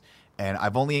this, and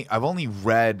I've only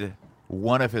read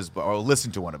one of his or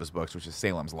listened to one of his books, which is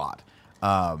Salem's Lot.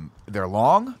 They're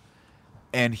long,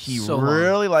 and he So long.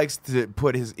 really likes to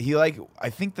put his. I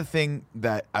think the thing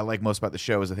that I like most about the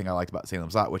show is the thing I liked about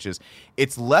Salem's Lot, which is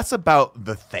it's less about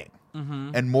the thing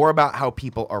and more about how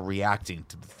people are reacting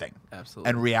to the thing, Absolutely.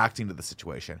 and reacting to the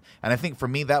situation. And I think for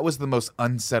me, that was the most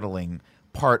unsettling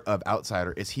part of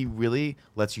Outsider is he really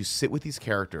lets you sit with these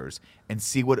characters and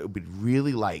see what it would be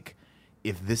really like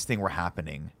if this thing were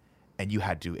happening and you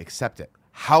had to accept it.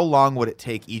 How long would it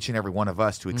take each and every one of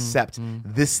us to accept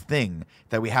this thing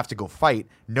that we have to go fight,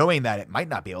 knowing that it might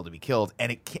not be able to be killed,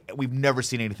 and we've never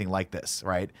seen anything like this,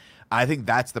 right? I think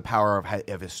that's the power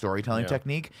of his storytelling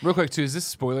technique. Real quick, too, is this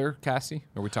spoiler casty?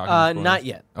 Are we talking spoilers? Not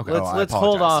yet. Okay. Let's I let's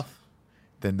hold apologize. off.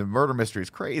 Then the murder mystery is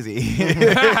crazy.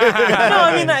 No,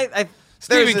 I mean I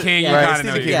Stephen King, you yeah, gotta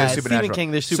Stephen know. King, yeah, there's Stephen supernatural.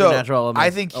 King, there's So, supernatural elements I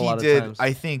think a he lot of did. times.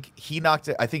 I think he knocks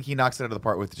it out of the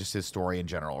park with just his story in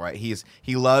general, right?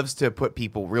 He loves to put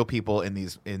real people in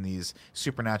these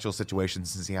supernatural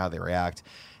situations and see how they react.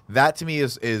 That to me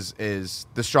is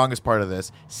the strongest part of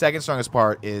this. Second strongest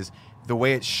part is the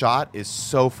way it's shot is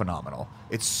so phenomenal.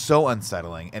 It's so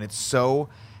unsettling, and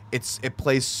it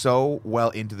plays so well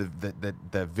into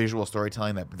the visual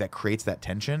storytelling that creates that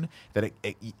tension that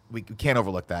we can't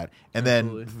overlook that. And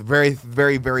Absolutely. then very,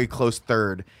 very, very close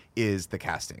third is the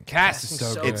casting. Cast is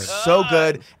so good. It's so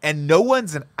good, and no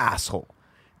one's an asshole.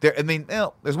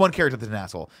 There's one character that's an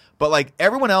asshole, but like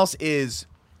everyone else is.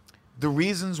 The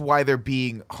reasons why they're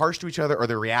being harsh to each other or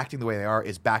they're reacting the way they are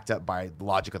is backed up by the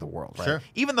logic of the world. Right? Sure.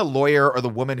 Even the lawyer or the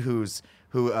woman whose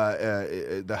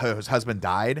husband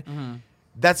died,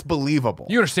 that's believable.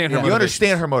 You understand her You motivations.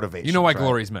 understand her motivation. You know why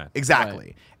Glory's mad.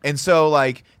 Exactly. And so,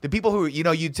 like, the people who, you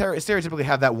stereotypically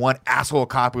have that one asshole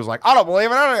cop who's like, I don't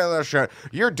believe in any of this shit.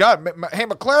 You're done. Hey,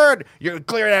 McLaren, you're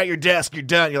clearing out your desk. You're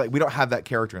done. You're like, we don't have that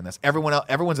character in this.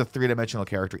 Everyone's a three-dimensional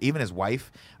character. Even his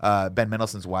wife, Ben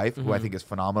Mendelsohn's wife, who I think is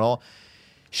phenomenal.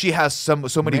 She has so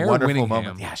many Mare wonderful Winningham.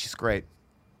 moments. Yeah, she's great.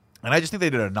 And I just think they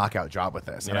did a knockout job with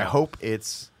this. And I Yeah. hope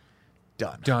it's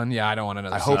done. Yeah, I don't want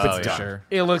another I hope season it's for done. sure.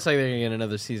 It looks like they're gonna get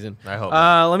another season. I hope.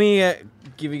 Let me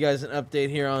give you guys an update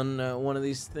here on one of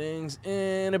these things.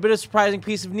 And a bit of surprising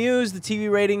piece of news: the TV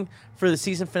rating for the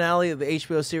season finale of the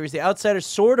HBO series The Outsider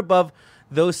soared above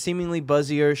those seemingly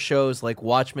buzzier shows like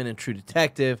Watchmen and True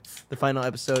Detective. The final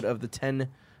episode of the 10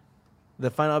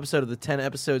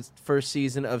 episodes first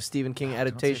season of Stephen King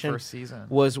adaptation first season.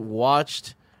 was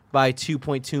watched by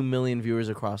 2.2 million viewers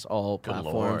across all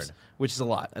platforms, Lord. which is a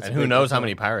lot. That's And a who big knows how number.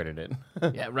 many pirated it?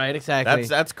 Yeah, right, exactly.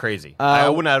 That's crazy. I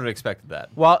would not have expected that.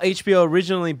 While HBO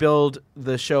originally billed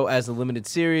the show as a limited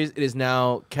series, it is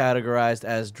now categorized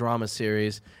as drama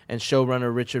series. And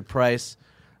showrunner Richard Price,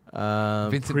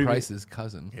 Vincent Price's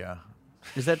cousin. Yeah.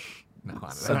 is that No, I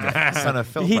don't Son know. son of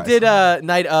Phil he Price. did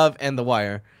Night of and The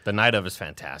Wire. The Night of is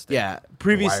fantastic. Yeah,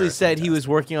 previously Wire is said he was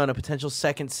working on a potential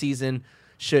second season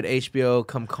should HBO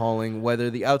come calling.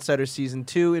 Whether The Outsider season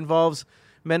 2 involves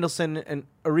Mendelsohn and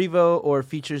Arrivo or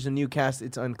features a new cast,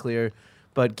 it's unclear.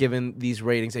 But given these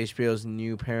ratings, HBO's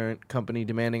new parent company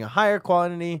demanding a higher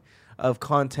quality of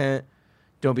content,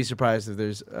 don't be surprised if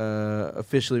there's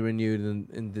officially renewed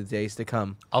in the days to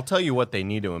come. I'll tell you what they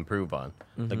need to improve on: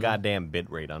 the goddamn bit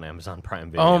rate on Amazon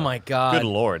Prime Video. Oh my God. Good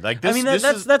lord! Like this, I mean, this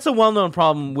is that's a well-known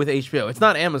problem with HBO. It's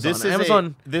not Amazon. this is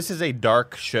Amazon. this is a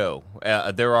dark show.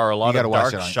 There are a lot You gotta of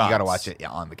watch dark it. shots. You gotta watch it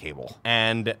on the cable.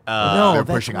 And No, they're that's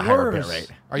pushing a higher bit worse.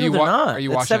 rate. Are No, you they're not. Are you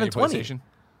That's watching on your 720. PlayStation?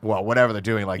 Well, whatever they're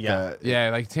doing, like Yeah. Yeah,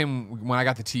 like Tim, when I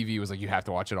got the TV, it was like you have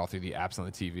to watch it all through the apps on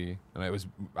the TV, and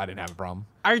I didn't have a problem.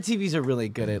 Our TVs are really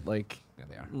good at Yeah,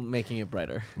 they are. making it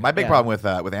brighter. My big Yeah. problem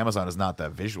with Amazon is not the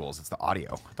visuals; it's the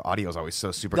audio. The audio is always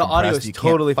so super. The audio compressed, is you can't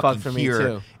totally fucking fucked for me, hear.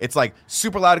 too. It's like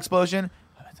super loud explosion.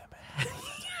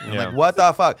 I'm like, what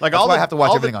the fuck? Like That's all why the, I have to watch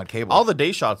all everything the, on cable. All the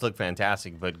day shots look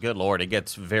fantastic, but good lord, it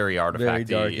gets very artifacty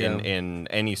dark, yeah. in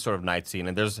any sort of night scene.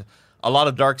 And there's a lot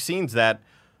of dark scenes that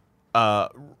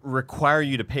require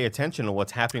you to pay attention to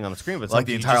what's happening on the screen. But like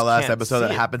the you entire just last can't episode see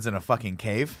that it. happens in a fucking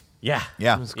cave. Yeah,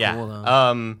 Yeah. was yeah. cool,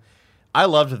 though. I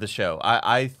loved the show.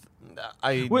 I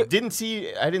Wait. didn't see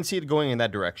it going in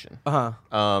that direction.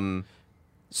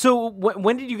 So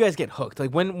when did you guys get hooked?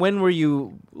 Like when were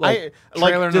you like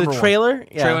Trailer the number trailer? one.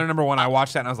 Yeah. Trailer number one. I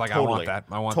watched that and I was like, Totally. I want that.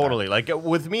 I want totally. Like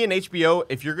with me and HBO,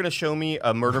 if you're gonna show me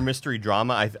a murder mystery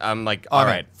drama, I'm like, all Okay.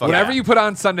 right, that. fuck Whatever yeah. you put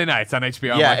on Sunday nights on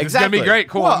HBO, I'm Yeah, like, it's exactly. gonna be great.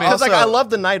 Cool. Well, I'm in. Because like Also- I love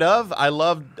the night of, I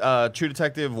loved True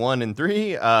Detective 1 and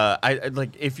 3. I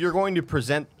like if you're going to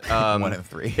present 1 and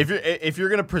 3. if you're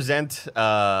going to present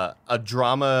a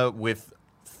drama with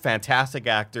fantastic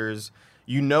actors,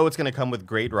 you know it's going to come with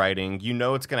great writing. You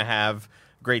know it's going to have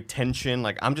great tension.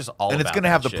 Like I'm just all And it's about going to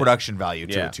that have the shit. production value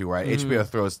to Yeah. it too, right? HBO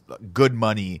throws good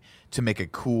money to make a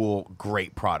cool,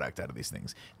 great product out of these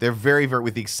things. They're very, very,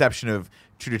 with the exception of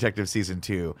True Detective Season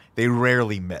 2, they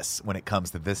rarely miss when it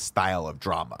comes to this style of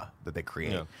drama that they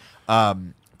create.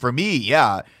 For me,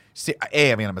 yeah. See,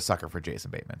 I mean, I'm a sucker for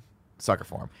Jason Bateman. Sucker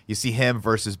for him. You see him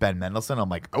versus Ben Mendelsohn, I'm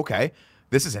like, okay,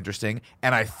 this is interesting.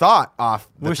 And I thought off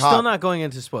the We're top, still not going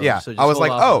into spoilers. yeah, So just I was hold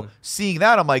like, off oh, on- seeing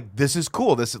that, I'm like, this is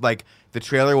cool. This is like, the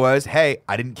trailer was, hey,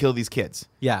 I didn't kill these kids.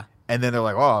 yeah. And then they're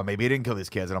like, oh, maybe he didn't kill these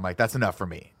kids. And I'm like, that's enough for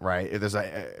me, right? There's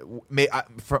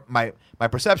my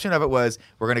perception of it was,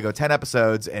 we're going to go 10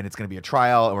 episodes, and it's going to be a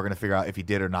trial, and we're going to figure out if he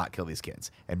did or not kill these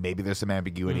kids. And maybe there's some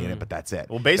ambiguity in it, but that's it.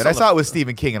 Well, based then on I the- saw it with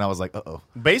Stephen King, and I was like, uh-oh.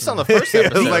 Based on the first It was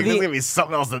episode, like, there's going to be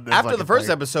something else in this. after the fucking first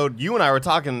thing. episode, you and I were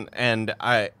talking, and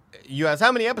you asked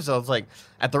how many episodes. Like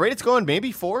at the rate it's going,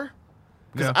 maybe 4.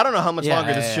 Because Yeah. I don't know how much Yeah,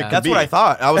 longer this yeah, shit yeah. could That's be. what I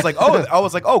thought. I was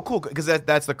like, oh, cool, because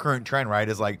that's the current trend, right?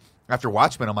 Is like after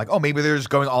Watchmen, I'm like, oh, maybe they're just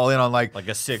going all in on like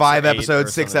a 6 5 or 8 episodes,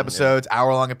 or 6 something, episodes,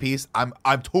 hour long a piece. I'm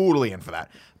totally in for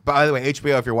that. By the way,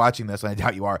 HBO, if you're watching this, and I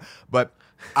doubt you are, but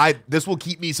this will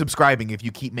keep me subscribing if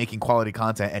you keep making quality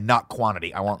content and not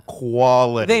quantity. I want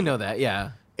quality. They know that.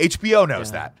 Yeah. HBO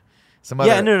knows that. Some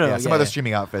other, Yeah, no, some yeah, other yeah.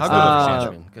 streaming outfits. How don't good have was a chance.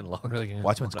 Watchmen? Good lord. Really good.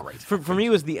 Watchmen's great. For me, it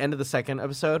was the end of the second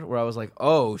episode where I was like,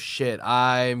 "Oh shit,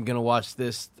 I'm gonna watch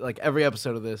this like every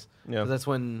episode of this." Yeah. 'Cause that's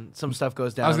when some stuff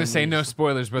goes down. I was gonna and say you no just-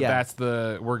 spoilers, but Yeah. that's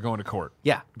we're going to court.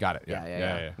 Yeah. Got it.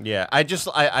 Yeah. Yeah. Yeah,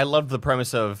 I loved the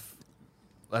premise of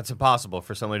that's impossible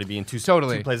for somebody to be in two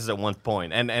Totally. places at one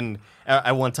point and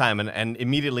at one time, and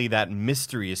immediately that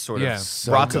mystery is sort Yeah. of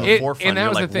So brought to good. the It- forefront. and that You're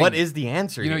was the like, thing. what is the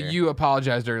answer? You know, here? you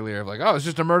apologized earlier of like, oh, it's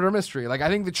just a murder mystery. Like, I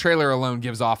think the trailer alone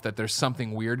gives off that there's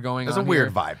something weird going There's on. a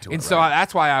weird here. vibe to it, and so right?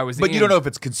 that's why I was. But you in. don't know if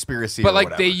it's conspiracy But or like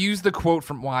whatever. they used the quote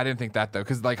from. Well, I didn't think that though,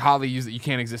 because like Holly used it. You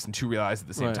can't exist in two realities at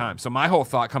the same Right. time. So my whole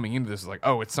thought coming into this is like,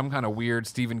 oh, it's some kind of weird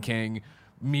Stephen King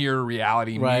mirror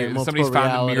reality. Right, Mirror, multiple somebody's found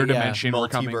a mirror reality, yeah. dimension we're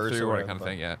coming Multiverse through, or or that kind of whatever.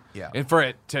 thing. Yeah. Yeah. And for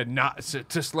it to not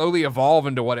to slowly evolve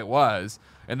into what it was,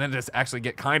 and then just actually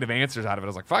get kind of answers out of it, I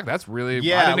was like, fuck, that's really.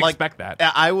 I didn't expect that.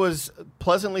 I was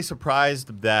pleasantly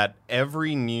surprised that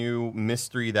every new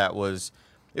mystery that was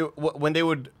when they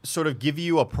would sort of give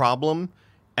you a problem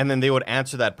and then they would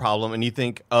answer that problem and you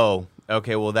think, oh,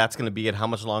 okay, well that's going to be it. How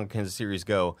much longer can the series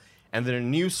go? And then a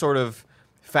new sort of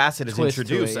facet is Twist to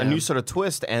introduced, it, a yeah. new sort of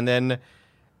twist, and then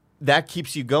that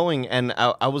keeps you going. And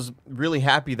I was really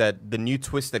happy that the new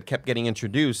twists that kept getting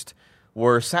introduced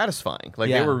were satisfying. Like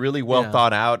they Yeah. were really well Yeah.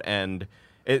 thought out and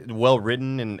well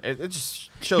written, and it just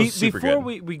shows super Before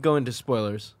good. we go into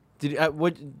spoilers,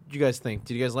 what did you guys think?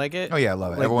 Did you guys like it? Oh yeah, I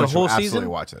love it. Like, Everyone the whole should absolutely season?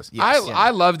 watch this. Yes. I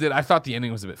loved it. I thought the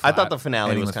ending was a bit. I Flat. thought the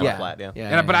finale Ending was was kind of flat. flat.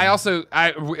 Yeah. And, but I also,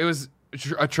 it was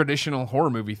a traditional horror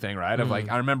movie thing, right? Of like,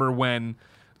 I remember when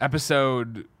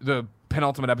the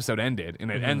penultimate episode ended,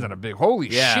 and it ends on a big, holy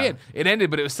Yeah. shit, it ended,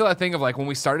 but it was still a thing of like, when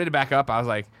we started to back up, I was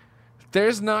like,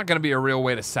 there's not going to be a real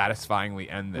way to satisfyingly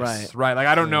end this, right? Like,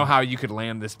 I don't know how you could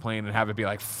land this plane and have it be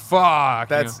like, fuck.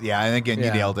 you That's know? yeah, and again, you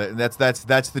Yeah. nailed it.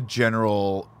 That's the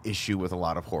general issue with a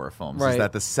lot of horror films Right. is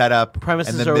that the setup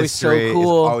Premises and the are always so mystery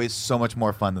cool. is always so much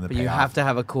more fun than the But payoff. you have to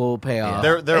have a cool payoff.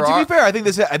 There and to are be fair, I think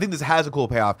this has a cool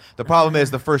payoff. The problem is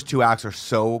the first 2 acts are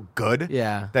so good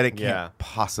Yeah. that it can't Yeah.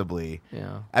 possibly.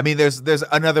 Yeah. I mean, there's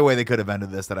another way they could have ended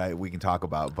this that we can talk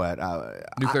about, but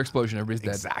Nuclear explosion, everybody's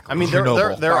dead. exactly. I mean, there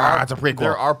Chernobyl. It's a prequel.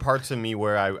 there are parts of me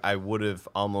where I would have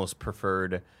almost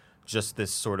preferred just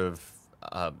this sort of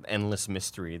endless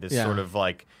mystery. This Yeah. sort of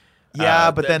like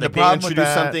Yeah, but then the they problem with introduce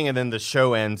that- something and then the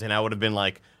show ends, and I would have been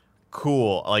like,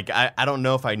 cool. Like I don't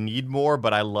know if I need more,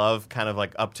 but I love kind of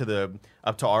like up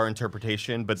to our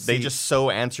interpretation. But they just so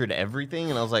answered everything,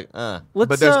 and I was like,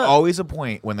 But there's always a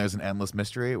point when there's an endless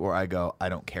mystery where I go, I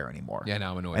don't care anymore. Yeah,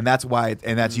 now I'm annoyed. And that's why,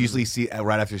 and that's usually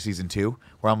right after season 2,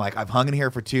 where I'm like, I've hung in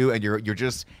here for 2, and you're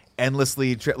just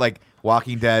endlessly like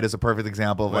Walking Dead is a perfect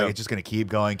example of like it's just gonna keep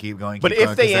going. But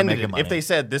if they ended it, if they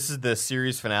said this is the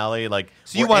series finale, like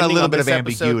so you want a little bit of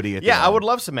ambiguity. At the end. I would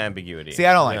love some ambiguity. See,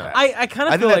 I don't like that. I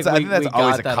kind of feel like I think that's we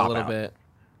always got a that a cop little out. bit.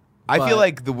 I feel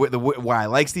like why I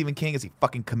like Stephen King is he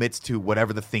fucking commits to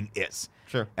whatever the thing is.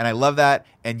 Sure. And I love that.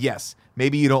 And yes,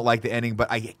 maybe you don't like the ending,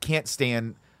 but I can't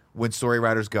stand when story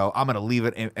writers go, I'm going to leave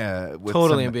it with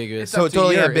totally ambiguous. So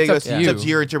totally ambiguous. It's up to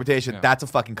your interpretation. Yeah. That's a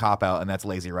fucking cop out, and that's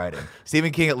lazy writing.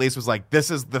 Stephen King at least was like, this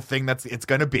is the thing it's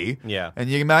going to be. Yeah. And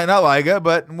you might not like it,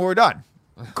 but we're done.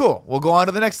 Cool. We'll go on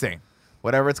to the next thing,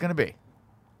 whatever it's going to be.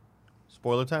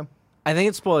 Spoiler time. I think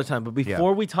it's spoiler time, but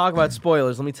before we talk about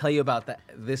spoilers, let me tell you about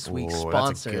this week's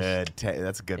sponsors.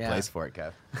 That's a good place for it,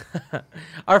 Kev.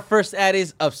 Our first ad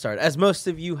is Upstart. As most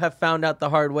of you have found out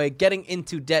the hard way, getting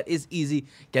into debt is easy,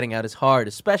 getting out is hard,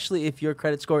 especially if your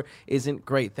credit score isn't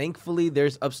great. Thankfully,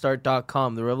 there's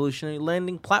Upstart.com, the revolutionary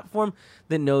lending platform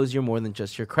that knows you're more than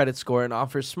just your credit score and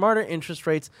offers smarter interest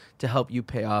rates to help you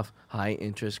pay off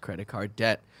high-interest credit card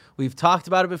debt. We've talked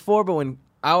about it before, but when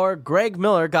our Greg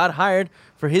Miller got hired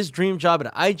for his dream job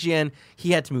at IGN,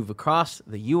 he had to move across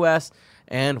the U.S.,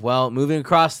 and, well, moving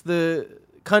across the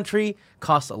country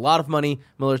costs a lot of money.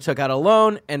 Miller took out a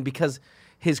loan, and because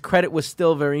his credit was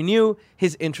still very new,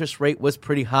 his interest rate was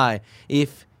pretty high.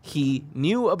 If he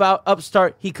knew about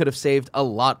Upstart, he could have saved a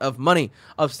lot of money.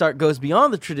 Upstart goes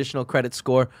beyond the traditional credit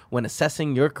score when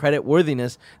assessing your credit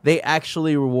worthiness. They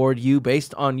actually reward you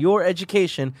based on your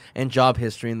education and job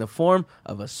history in the form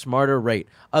of a smarter rate.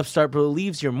 Upstart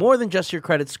believes you're more than just your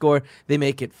credit score. They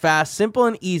make it fast, simple,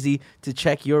 and easy to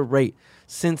check your rate.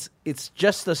 Since it's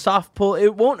just a soft pull,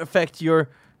 it won't affect your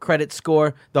credit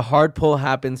score. The hard pull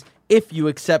happens if you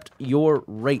accept your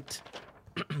rate.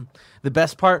 The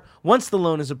best part, once the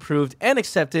loan is approved and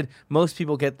accepted, most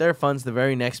people get their funds the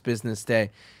very next business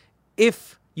day.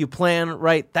 If you plan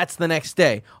right, that's the next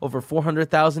day. Over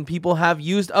 400,000 people have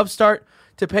used Upstart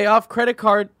to pay off credit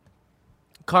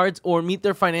cards or meet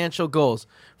their financial goals.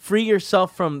 Free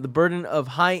yourself from the burden of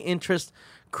high-interest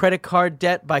credit card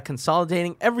debt by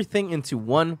consolidating everything into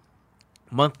one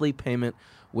monthly payment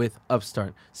with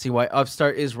Upstart. See why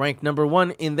Upstart is ranked number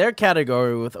 1 in their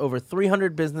category with over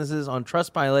 300 businesses on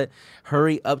Trustpilot.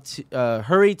 Hurry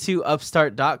to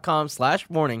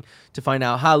upstart.com/warning to find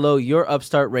out how low your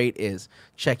Upstart rate is.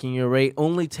 Checking your rate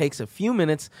only takes a few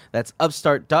minutes. That's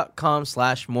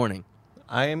upstart.com/warning.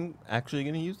 I am actually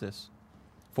going to use this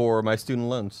for my student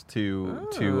loans to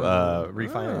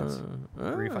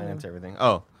refinance everything.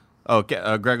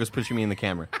 Okay, Greg was pushing me in the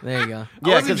camera. There you go. I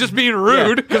wasn't just being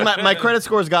rude. Because my credit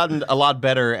score has gotten a lot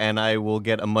better, and I will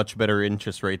get a much better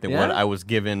interest rate than what I was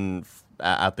given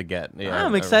at the get. Yeah,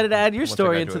 I'm excited to add your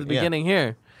story into the beginning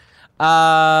here.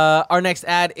 Our next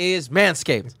ad is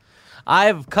Manscaped.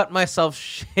 I've cut myself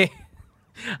shaving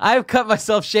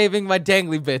my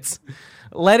dangly bits.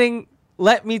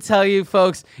 Let me tell you,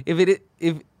 folks,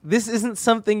 if this isn't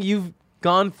something you've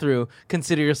gone through,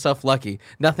 consider yourself lucky.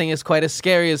 Nothing is quite as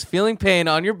scary as feeling pain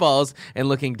on your balls and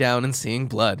looking down and seeing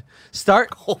blood.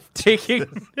 Start taking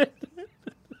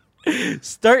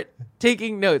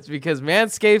notes because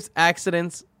Manscaped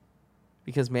accidents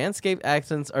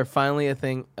are finally a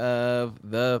thing of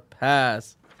the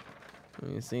past.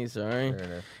 Let me see, sorry.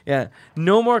 Yeah.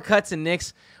 No more cuts and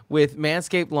nicks with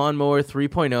Manscaped Lawnmower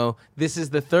 3.0. This is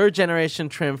the 3rd generation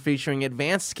trim featuring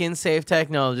advanced skin-safe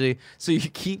technology so you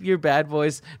keep your bad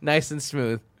boys nice and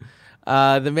smooth.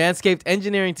 The Manscaped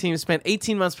engineering team spent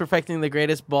 18 months perfecting the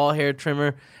greatest ball hair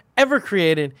trimmer ever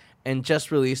created and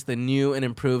just released the new and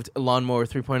improved Lawnmower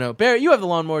 3.0. Barrett, you have the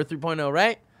Lawnmower 3.0,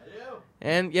 right? I do.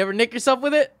 And you ever nick yourself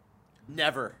with it?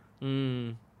 Never.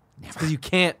 It's because you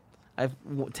can't. I've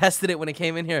tested it when it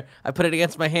came in here. I put it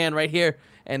against my hand right here,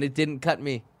 and it didn't cut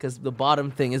me because the bottom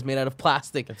thing is made out of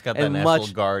plastic. It's got that and nice much,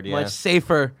 little guard, yeah. much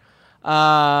safer. When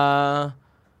I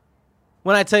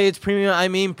tell you it's premium, I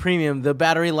mean premium. The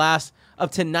battery lasts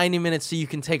up to 90 minutes so you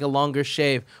can take a longer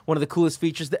shave. One of the coolest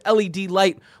features, the LED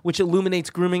light, which illuminates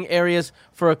grooming areas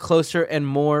for a closer and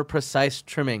more precise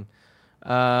trimming.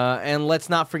 And let's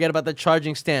not forget about the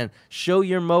charging stand. Show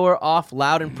your mower off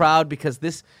loud and proud because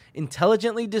this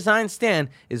intelligently designed stand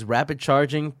is rapid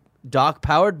charging dock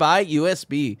powered by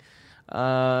USB.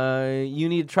 You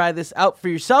need to try this out for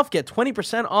yourself. Get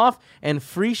 20% off and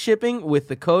free shipping with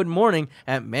the code MORNING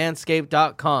at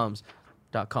manscaped.com.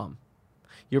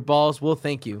 Your balls will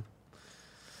thank you.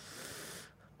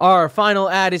 Our final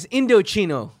ad is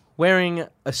Indochino. Wearing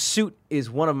a suit is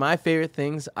one of my favorite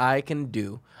things I can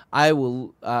do. I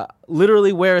will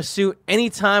literally wear a suit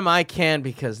anytime I can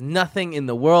because nothing in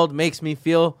the world makes me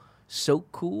feel so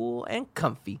cool and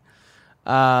comfy.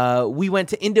 We went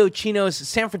to Indochino's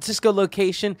San Francisco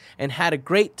location and had a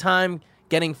great time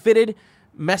getting fitted,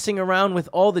 messing around with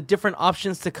all the different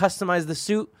options to customize the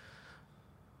suit.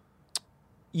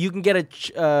 You can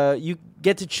you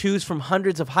get to choose from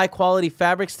hundreds of high-quality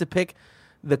fabrics to pick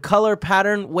the color,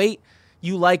 pattern, weight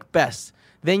you like best.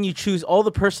 Then you choose all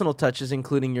the personal touches,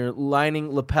 including your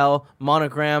lining, lapel,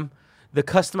 monogram. The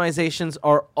customizations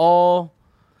are all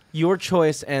your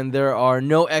choice, and there are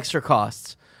no extra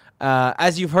costs.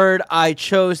 As you've heard, I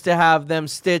chose to have them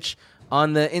stitch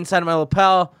on the inside of my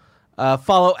lapel,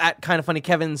 follow at Kinda Funny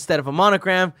Kevin instead of a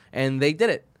monogram, and they did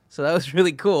it. So that was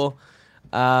really cool.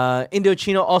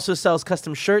 Indochino also sells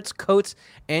custom shirts, coats,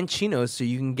 and chinos, so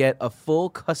you can get a full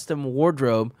custom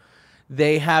wardrobe.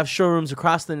 They have showrooms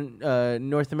across the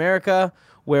North America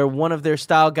where one of their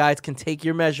style guides can take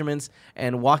your measurements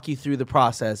and walk you through the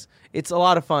process. It's a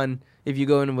lot of fun if you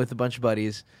go in with a bunch of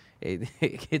buddies.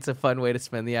 It's a fun way to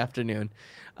spend the afternoon.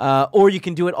 Or you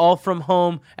can do it all from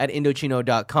home at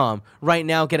Indochino.com. Right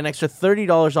now, get an extra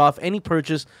 $30 off any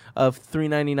purchase of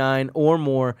 $3.99 or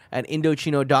more at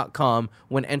Indochino.com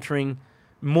when entering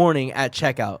morning at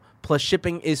checkout. Plus,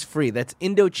 shipping is free. That's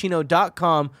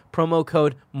Indochino.com, promo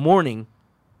code MORNING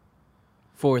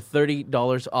for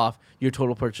 $30 off your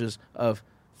total purchase of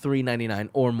 $3.99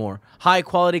 or more.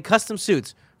 High-quality custom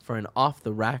suits for an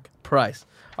off-the-rack price.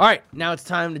 All right, now it's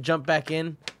time to jump back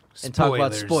in and talk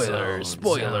about spoilers.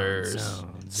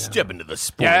 Step into the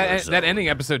spoiler Yeah, zone. that ending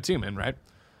episode too, man. Right?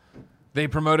 They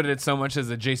promoted it so much as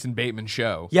a Jason Bateman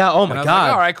show. Yeah. Oh And my I was God.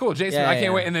 Like, all right, cool, Jason. Yeah, I can't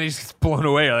yeah. wait. And then he's just blown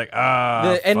away. Like,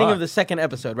 The ending of the second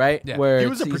episode, right? Yeah. Where He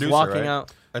was a he's producer, walking right?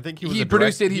 out. I think he was He a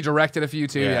produced direct- it. He directed a few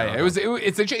too. Yeah. Yeah.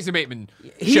 It's a Jason Bateman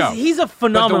He's show. he's a But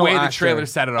phenomenal the way the actor. trailer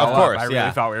set it all Of course, up, I really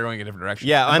yeah. thought we were going in a different direction.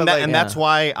 Yeah, and, But, like, and yeah. that's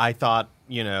why I thought,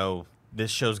 this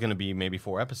show's going to be maybe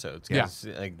 4 episodes. 'Cause,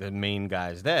 like the main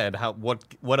guy's dead.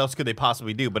 What else could they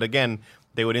possibly do? But again,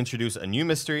 they would introduce a new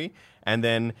mystery and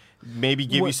then maybe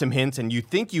give you some hints, and you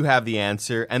think you have the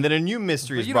answer, and then a new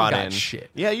mystery But is you don't brought got in. shit.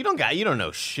 Yeah, you don't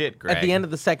know shit, Greg. At the end of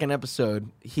the second episode,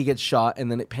 he gets shot,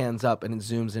 and then it pans up and it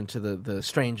zooms into the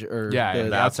stranger, or Yeah,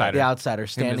 the outsider. the outsider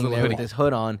standing little there with hoodie. his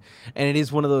hood on, and it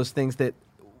is one of those things that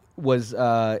was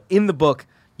in the book.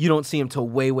 You don't see him till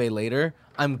way later.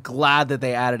 I'm glad that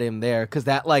they added him there because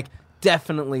that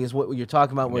definitely is what you're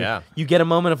talking about. Where Yeah. you get a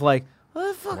moment of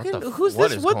who's what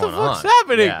this? is What the going fuck's on?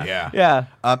 happening? Yeah. Yeah.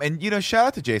 And shout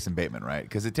out to Jason Bateman, right?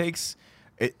 Because it takes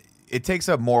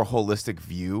a more holistic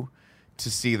view to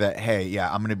see that, hey,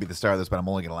 yeah, I'm going to be the star of this, but I'm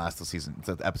only going to last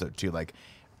till episode 2. Like,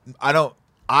 I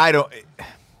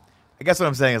guess what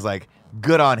I'm saying is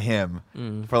good on him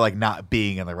for not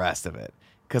being in the rest of it.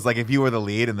 Because if you were the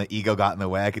lead and the ego got in the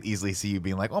way, I could easily see you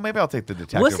being like, "Oh, maybe I'll take the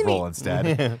detective Wasn't he- role instead."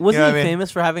 Wasn't You know he what I mean? famous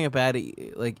for having a bad an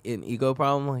ego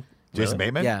problem? Jason Really?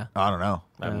 Bateman? Yeah. I don't know.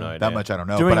 I have no idea. That much I don't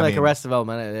know. During but I mean, Arrested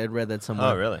Development, I had read that somewhere.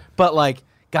 Oh, really? But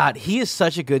God, he is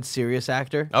such a good serious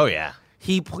actor. Oh yeah,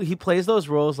 He plays those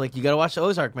roles you got to watch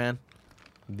Ozark, man.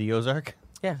 the Ozark.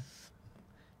 Yeah.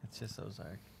 It's just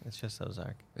Ozark.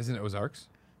 Isn't it Ozarks?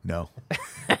 no,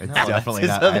 it's definitely His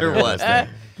not. other either of one. those things.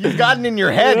 You've gotten in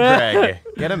your head, Greg.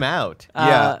 Get him out.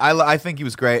 Yeah, I think he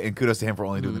was great, and kudos to him for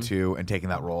only doing the 2 and taking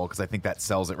that role because I think that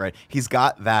sells it right. He's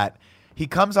got that. He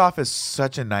comes off as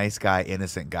such a nice guy,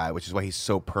 innocent guy, which is why he's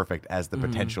so perfect as the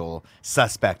potential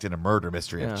suspect in a murder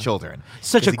mystery of children.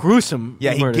 Such a 'Cause he- gruesome.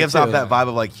 Yeah, he murder, gives too. off that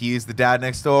vibe of he's the dad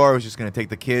next door who's just going to take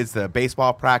the kids to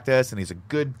baseball practice, and he's a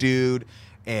good dude.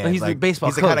 And He's the baseball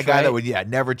he's the kind coach, of guy that right? would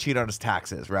never cheat on his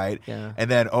taxes, right? Yeah. And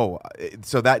then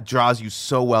so that draws you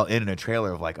so well in a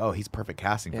trailer of he's perfect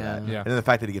casting for Yeah. that. Yeah. And then the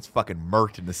fact that he gets fucking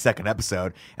murked in the second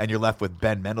episode, and you're left with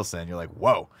Ben Mendelsohn, you're like,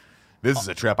 whoa, this is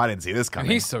a trip. I didn't see this And coming.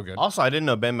 he's so good. Also, I didn't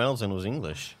know Ben Mendelsohn was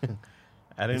English.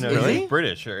 I didn't know Is he he? was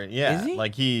British. Or Is he?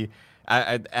 he.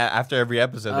 After every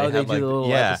episode, Oh, they they have do the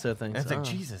little episode things. And it's Oh.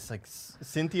 Jesus,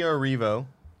 Cynthia Erivo,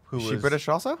 who Is she was British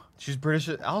also? She's British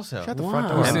also. Shut the Wow. front Oh,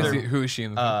 door. And Who's they're- who is she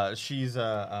in the She's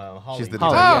Holly. She's the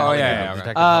Holly, detective. yeah. Oh, yeah, okay.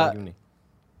 Detective Holly Gooney.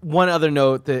 One other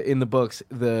note that in the books,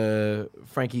 the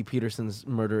Frankie Peterson's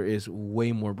murder is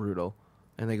way more brutal,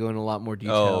 and they go into a lot more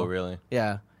detail. Oh, really?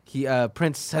 Yeah. He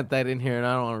Prince sent that in here, and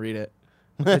I don't want to read it.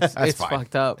 It's fine.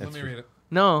 fucked up. Let me read it.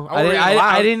 No, I'll read it I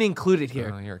aloud. didn't include it here.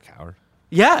 Oh, you're a coward.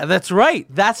 Yeah, that's right.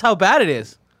 That's how bad it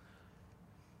is.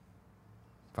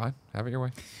 Fine, have it your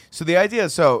way. So the idea,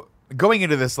 going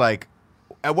into this, at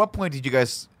what point did you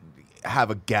guys have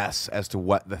a guess as to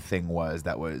what the thing was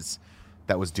that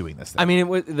that was doing this thing. I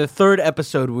mean, the third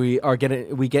episode we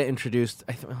get introduced.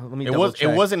 Let me. It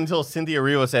wasn't until Cynthia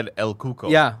Erivo said El Cuco.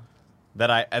 Yeah.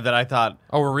 That I thought.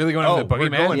 Oh, we're really going to the we're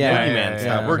Boogeyman? going Yeah. Boogeyman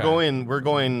style. Yeah. We're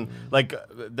going like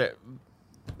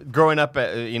growing up,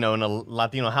 in a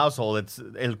Latino household. It's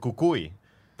El Cucuy.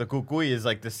 The Cucuy is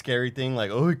like the scary thing. Like,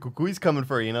 oh, Cucuy's coming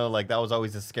for you. Like that was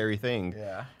always a scary thing.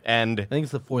 Yeah. And I think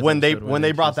it's the fourth. when they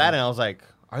episode brought that introduced in, I was like,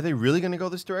 are they really going to go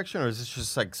this direction, or is this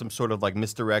just like some sort of like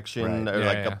misdirection, Right. or Yeah,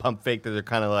 like yeah. a pump fake that they're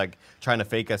kind of like trying to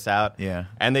fake us out? Yeah.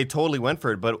 And they totally went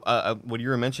for it. But what you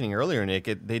were mentioning earlier, Nick,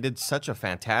 they did such a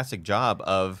fantastic job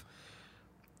of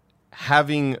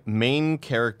having main The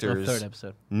characters third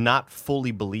episode. not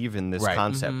fully believe in this Right.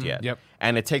 concept yet. Yep.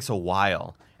 And it takes a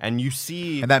while. And you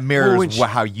see, and that mirrors when she-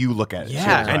 how you look at it.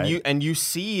 yeah, too, and right? you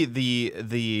see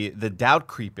the doubt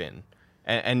creep in,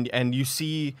 and you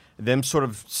see them sort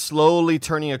of slowly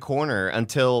turning a corner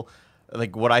until,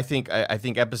 like, what I think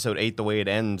episode 8, the way it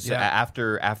ends, Yeah.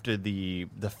 after the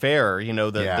fair,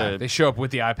 Yeah. They show up with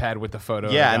the iPad with the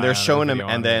photo. yeah, guy and they're on it, showing him, video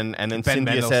on and it. then Ben Cynthia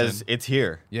Mendelsohn. says it's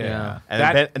here. Yeah.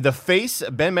 Yeah.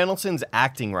 And Ben Mendelsohn's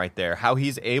acting right there, how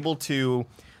he's able to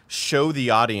show the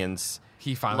audience.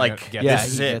 He finally Like, gets Yeah,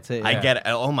 this is he it. gets it, I yeah. get it.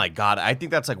 Oh my god, I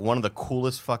think that's like one of the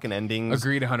coolest fucking endings.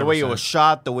 Agreed, 100%. The way it was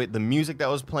shot, the music that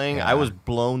was playing, Yeah. I was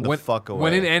blown the fuck away.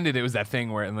 When it ended, it was that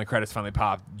thing where, and the credits finally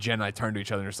popped, Jen and I turned to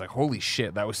each other and just like, holy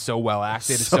shit, that was so well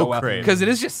acted. It's So so well. great. Because it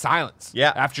is just silence.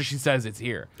 Yeah. After she says it's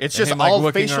here. It's And just him, like, all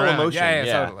looking facial around. emotion.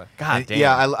 Yeah, totally. God And- damn.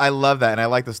 Yeah, I love that, and I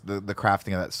like the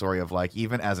crafting of that story of like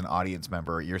even as an audience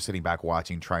member, you're sitting back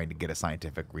watching, trying to get a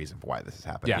scientific reason for why this is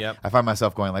happening. Yeah. Yep. I find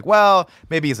myself going like, well,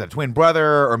 maybe he's a twin brother,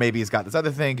 or maybe he's got this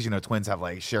other thing because twins have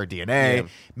like shared DNA. Yeah.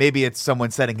 Maybe it's someone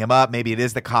setting him up. Maybe it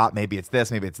is the cop. Maybe it's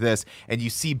this. Maybe it's this. And you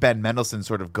see Ben Mendelsohn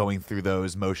sort of going through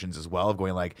those motions as well, of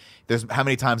going like, there's how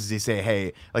many times does he say,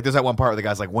 hey, like there's that one part where the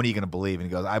guy's like, when are you going to believe? And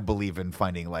he goes, I believe in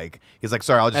finding like, he's like,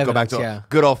 sorry, I'll just go back to Evidence, yeah.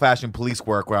 good old fashioned police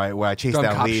work where I chase Dumb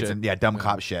down cop leads shit. and dumb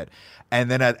cop shit.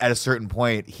 And then at a certain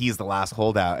point, he's the last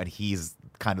holdout, and he's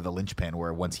kind of the linchpin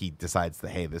where once he decides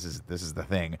that, hey, this is the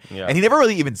thing, Yeah. and he never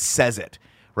really even says it,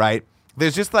 right?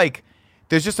 There's just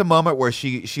a moment where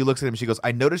she looks at him, she goes,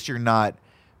 I noticed you're not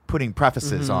putting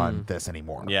prefaces on this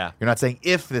anymore. Yeah. You're not saying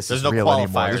if this There's is no real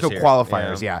anymore. There's no qualifiers here.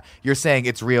 qualifiers. Yeah. Yeah. You're saying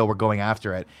it's real, we're going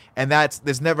after it. And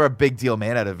there's never a big deal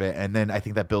made out of it. And then I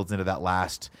think that builds into that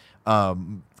last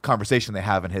conversation they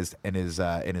have in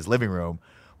his living room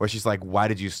where she's like, why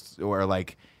did you or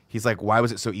like he's like, why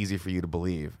was it so easy for you to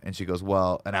believe? And she goes,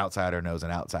 well, an outsider knows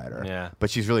an outsider. Yeah. But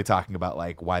she's really talking about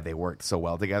like why they worked so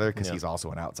well together because Yeah. he's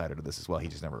also an outsider to this as well. He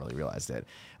just never really realized it.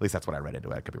 At least that's what I read into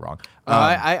it. I could be wrong.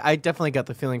 I definitely got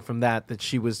the feeling from that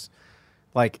she was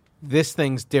like, this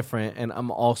thing's different, and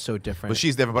I'm also different. Well,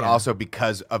 she's different, but Yeah. also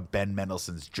because of Ben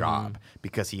Mendelsohn's job,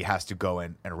 because he has to go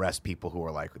in and arrest people who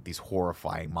are like these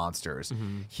horrifying monsters.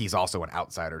 He's also an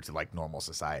outsider to like normal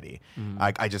society.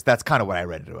 I just that's kind of what I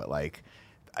read into it. Like,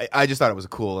 I just thought it was a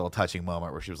cool little touching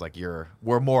moment where she was like,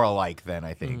 we're more alike than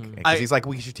I think. Because he's like,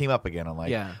 we should team up again. I'm like,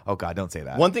 Yeah. oh God, don't say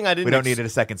that. One thing I didn't we don't ex- need a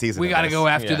second season. We of got to this. go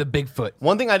after Yeah. the Bigfoot.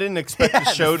 One thing I didn't expect the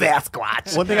show to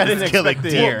Sasquatch. One thing I didn't Killing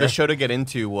expect deer. the show to get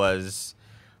into was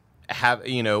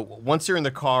once you're in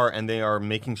the car and they are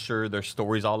making sure their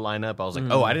stories all line up. I was like,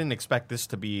 oh, I didn't expect this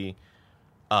to be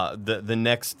the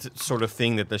next sort of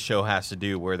thing that the show has to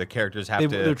do, where the characters have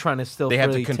They're trying to still they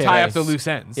have to really contain- Tie up the loose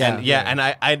ends. Yeah. And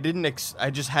I didn't I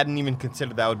just hadn't even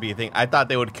considered that would be a thing. I thought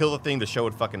they would kill the thing, the show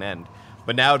would fucking end.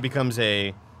 But now it becomes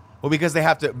Well, because they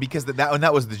have to, because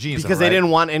that was the genius. because of it, they right? didn't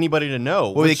want anybody to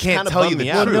know. Well, they which can't kinda tell you bummed the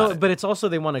me out. truth. No, but it's also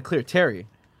they want to clear Terry.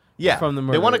 Yeah, from the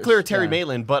they want to murderers. clear Terry Yeah.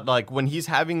 Maitland, but like when he's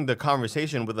having the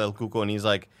conversation with El Cuco and he's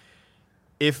like,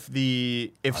 if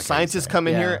scientists come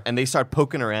in Yeah. here and they start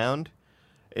poking around,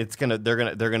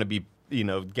 they're gonna be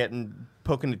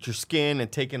poking at your skin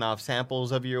and taking off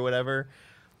samples of you or whatever,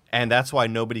 and that's why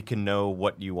nobody can know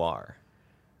what you are.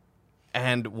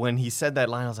 And when he said that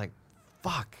line, I was like,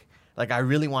 fuck. Like, I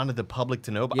really wanted the public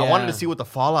to know, but I wanted to Yeah. see what the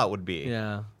fallout would be.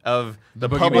 Yeah. Of the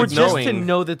boogeyman. Or public just knowing. to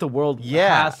know that the world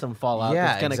Yeah. has some fallout Yeah,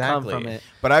 that's going to come exactly. from it.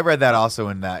 But I read that also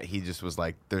in that he just was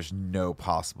like, "There's no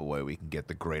possible way we can get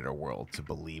the greater world to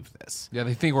believe this." Yeah,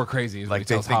 they think we're crazy. Is what Like he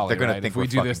they tells think Holly, they're gonna right? think if we we're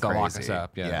do this, they'll fucking lock us crazy.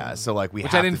 up. Yeah. So like we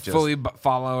Which have I didn't to just fully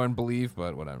follow and believe,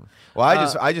 but whatever. Well,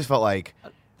 I just felt like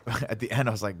at the end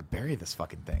I was like, bury this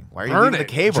fucking thing. Why are you Burn leaving it,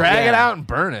 the cable? drag it Yeah. out and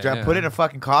burn it. Yeah. Put it in a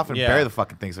fucking coffin, Yeah. bury the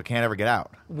fucking thing so it can't ever get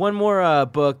out. One more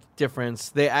book difference.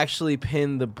 They actually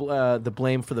pinned the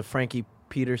blame for the Frankie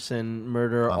Peterson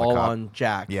murder On the all cop. on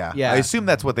Jack. Yeah. Yeah. I assume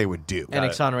that's what they would do. and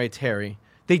exonerate Terry.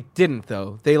 They didn't,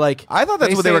 though. They like... I thought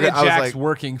that's They what they say were that gonna. I was Jack's like,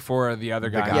 working for the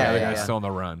other guy. guy, and the other yeah, guy's yeah. still on the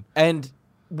run. And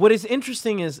what is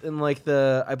interesting is in like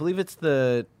I believe it's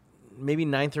the maybe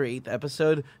 9th or 8th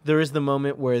episode, there is the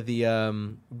moment where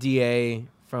the DA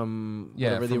from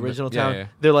whatever the original town,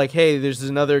 they're like, hey, there's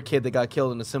another kid that got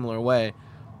killed in a similar way.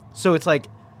 So it's like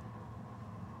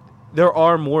there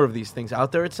are more of these things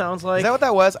out there, it sounds like. Is that what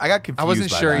that was? I got confused. I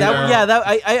wasn't by sure that.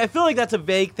 I feel like that's a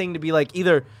vague thing to be like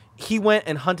either he went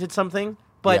and hunted something,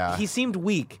 but he seemed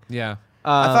weak. Yeah.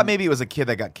 I thought maybe it was a kid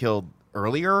that got killed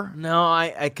earlier.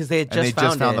 No, because they had just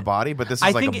found the body, but this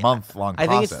is like a month-long process,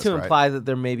 I think it's to imply that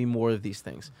there may be more of these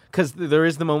things. Because there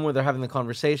is the moment where they're having the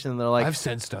conversation and they're like... I've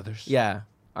sensed others. Yeah.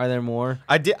 Are there more?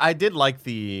 I did like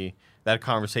that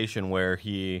conversation where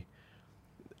he...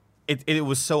 It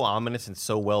was so ominous and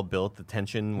so well built, the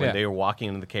tension when they were walking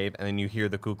into the cave, and then you hear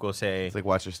the Kuko say... It's like,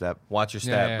 watch your step. Watch your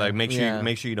step. Yeah. Like, make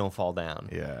sure you don't fall down.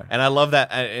 Yeah. And I love that,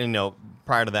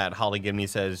 prior to that, Holly Gibney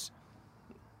says...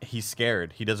 He's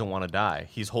scared. He doesn't want to die.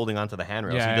 He's holding onto the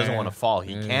handrails. He doesn't want to fall.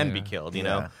 He can be killed, you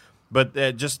know? But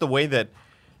just the way that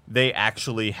they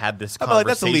actually had this conversation.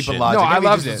 That's a leap of logic. No, I Maybe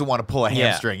loved he just it. doesn't want to pull a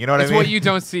hamstring. You know what I It's mean? what you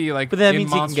don't see, like, But that in means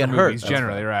he can monster get hurt. movies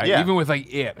generally, right? Yeah. Even with,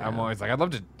 like, It, I'm always like, I'd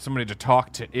love somebody to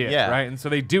talk to It, Yeah. right? And so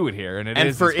they do it here, and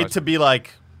and for it to be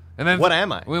like, and then what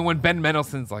am I? When Ben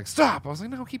Mendelsohn's like, stop, I was like,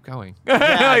 no, keep going.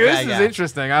 Yeah, This is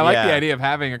interesting. I like the Yeah. idea of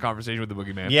having a conversation with the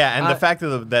boogeyman. Yeah, and the fact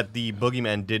that the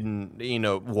boogeyman didn't,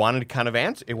 wanted kind of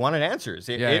answer. It wanted answers.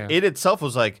 It itself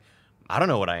was like, I don't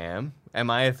know what I am. Am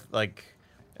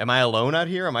I alone out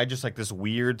here? Am I just like this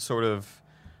weird sort of,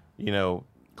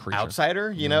 Creature.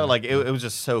 outsider? Like it was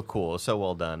just so cool, so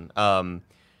well done.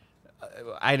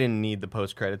 I didn't need the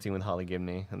post credit scene with Holly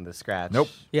Gibney and the scratch. Nope.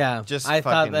 Yeah. Just I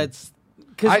thought fucking- that's...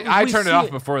 I turned it off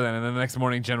before then, and then the next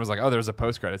morning Jen was like, oh, there was a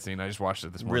post-credit scene. I just watched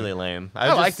it this morning. Really lame.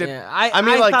 I liked it. Yeah, I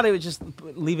thought it was just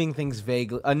leaving things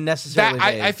vague, unnecessarily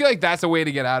vague. I feel like that's a way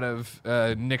to get out of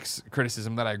Nick's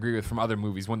criticism that I agree with from other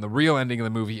movies. When the real ending of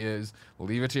the movie is,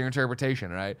 leave it to your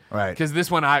interpretation, right? Right. Because this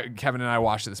one, Kevin and I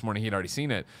watched it this morning. He'd already seen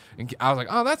it, and I was like,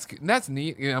 "Oh, that's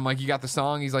neat." I'm like, "You got the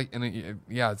song?" He's like,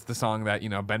 "Yeah, it's the song that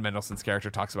Ben Mendelsohn's character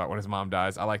talks about when his mom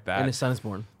dies." I like that. And his son is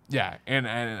born. Yeah, and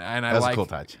I That's like a cool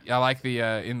touch. I like the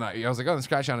I was like, oh, the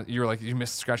scratch on it. You were like, you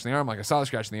missed the scratch in the arm. Like, I saw the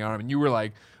scratch in the arm, and you were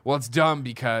like, well, it's dumb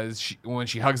because when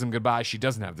she hugs him goodbye, she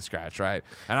doesn't have the scratch, right?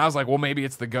 And I was like, well, maybe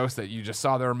it's the ghost that you just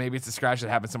saw there, or maybe it's the scratch that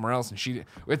happened somewhere else, and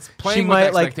it's playing with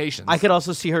expectations. I could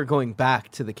also see her going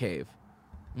back to the cave.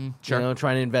 Sure.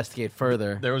 Trying to investigate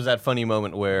further. There was that funny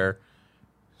moment where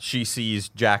she sees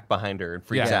Jack behind her and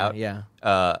freaks out. Yeah.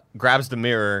 Grabs the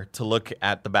mirror to look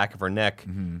at the back of her neck.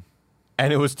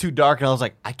 And it was too dark, and I was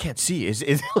like, I can't see. Is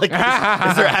there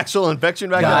actual infection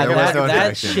back God, there? there was no that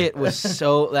infection. shit was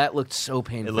that looked so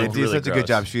painful. They looked do really such a good gross.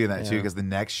 job shooting that too, Yeah. because the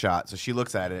next shot, so she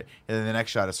looks at it, and then the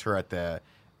next shot is her at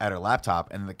her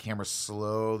laptop, and the camera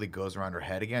slowly goes around her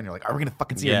head again. You're like, are we gonna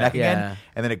fucking see her Yeah. neck Yeah. again?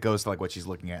 And then it goes to like what she's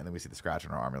looking at, and then we see the scratch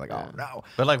on her arm. You're like, oh no.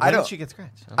 But like, I when did don't- she get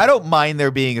scratched? I don't mind there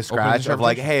being a scratch of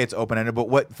like, interpretation? hey, it's open ended, but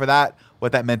what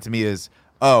that meant to me is,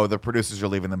 oh, the producers are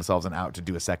leaving themselves an out to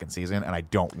do a second season, and I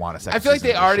don't want a second. I feel like season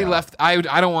they of this already show. left. I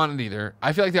don't want it either.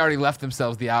 I feel like they already left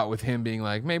themselves the out with him being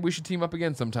like, maybe we should team up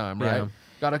again sometime, right? Yeah.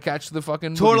 Gotta catch the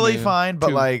fucking Totally boogeyman fine, but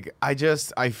too. like, I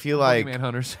feel like Boogeyman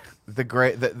hunters.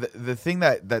 the thing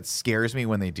that scares me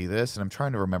when they do this, and I'm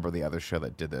trying to remember the other show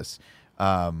that did this.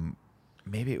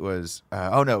 Maybe it was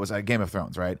it was Game of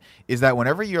Thrones, right? Is that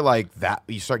whenever you're like that,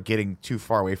 you start getting too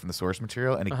far away from the source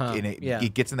material, and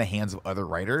it gets in the hands of other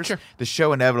writers. Sure. The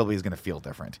show inevitably is going to feel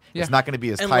different. Yeah. It's not going to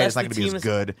be as tight. Unless It's not the going to be team as is-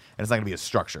 good, and it's not going to be as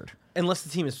structured. Unless the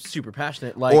team is super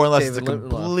passionate, like Or unless David it's a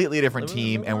completely different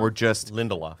team, and we're just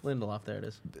Lindelof. There it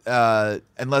is.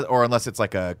 unless it's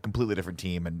like a completely different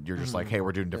team, and you're just like, hey,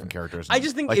 we're doing different characters. I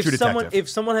just think like True Detective. if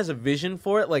someone has a vision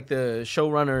for it, like the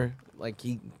showrunner, like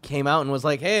he came out and was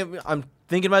like, "Hey, I'm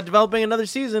thinking about developing another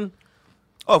season."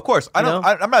 Oh, of course. I'm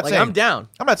not Like, saying I'm down.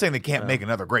 I'm not saying they can't make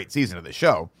another great season of this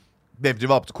show. They've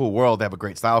developed a cool world. They have a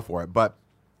great style for it. But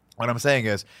what I'm saying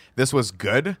is, this was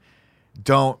good.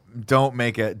 Don't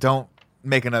make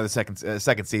another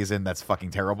second season that's fucking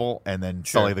terrible, and then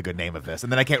sully the good name of this.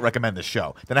 And then I can't recommend this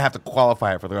show. Then I have to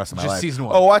qualify it for the rest of my Just life. season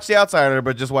one. Oh, watch The Outsider,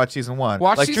 but just watch season one.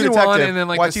 Watch like season True one, Detective, and then,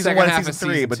 like, watch the season second one and half season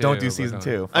of 3, but season don't do two, season but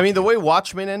 2. I mean, the way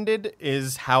Watchmen ended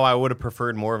is how I would have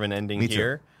preferred more of an ending Me too.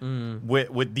 here.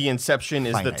 With the Inception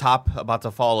is the Finite. top about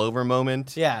to fall over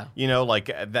moment. Yeah.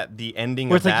 Like that. The ending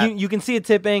Where of it's like that. you can see it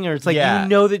tipping, or it's like Yeah. you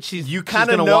know that she's You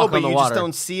kind of gonna know, walk but on the you water. just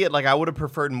don't see it. Like I would have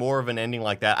preferred more of an ending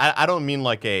like that. I don't mean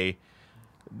like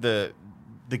the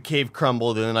cave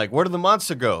crumbled and then like where did the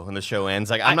monster go and the show ends.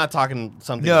 Like I'm not talking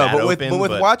something No, that but with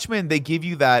open. Watchmen, they give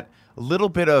you that little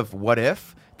bit of what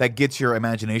if that gets your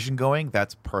imagination going.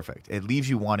 That's perfect. It leaves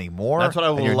you wanting more. That's what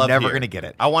I would and you're love never here. going to get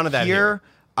it. I wanted that here.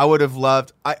 I would have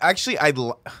loved. But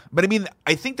I mean,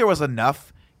 I think there was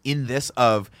enough in this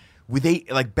of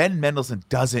like Ben Mendelsohn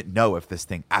doesn't know if this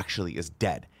thing actually is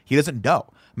dead. He doesn't know.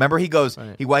 Remember, he goes,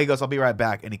 he goes, I'll be right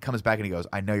back, and he comes back and he goes,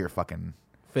 I know you're fucking.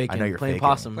 Faking, I know you're playing faking.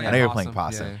 possum. I know you're playing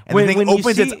possum. Yeah. And the thing when you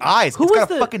opens its see- eyes. who It's got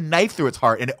was a fucking knife through its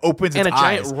heart, and it opens And its a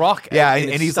giant eyes. rock Yeah, in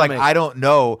and its he's stomach. like, I don't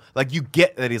know. Like, you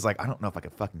get that he's like, I don't know if I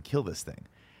can fucking kill this thing.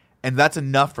 And that's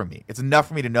enough for me. It's enough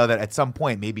for me to know that at some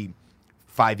point, maybe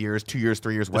 5 years, 2 years,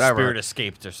 3 years, The whatever, spirit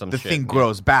escaped or some the shit. thing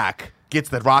grows back, gets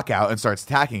the rock out, and starts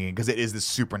attacking it because it is this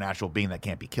supernatural being that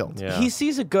can't be killed. Yeah. He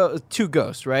sees two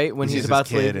ghosts, right? When He he's sees about his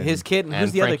to leave. kid and- His kid, and And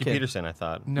who's the Frankie other kid? Peterson, I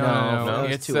thought. No,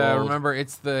 It's too old. remember,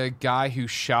 it's the guy who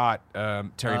shot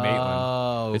Terry Maitland.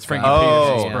 Oh, It's okay. Frankie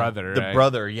Peterson's brother. The right?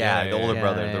 brother, yeah, the older Yeah,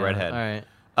 brother, yeah, the yeah. redhead. All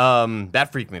right.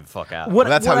 That freaked me the fuck out. What- Well,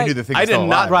 that's how what we knew the thing I was still did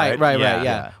not- alive, Right. Yeah.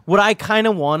 Yeah. What I kind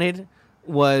of wanted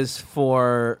was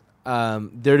for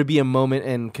there to be a moment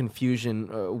and confusion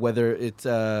whether it's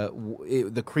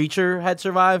the creature had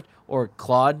survived or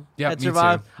Claude Yep, had me too.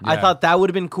 survived. I Yeah. thought that would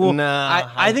have been cool. Nah,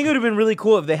 I think it would have been really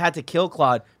cool if they had to kill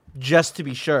Claude just to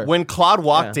be sure. When Claude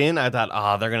walked in, I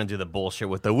thought, they're gonna do the bullshit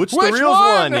with which the Which real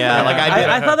one? Yeah, like I did.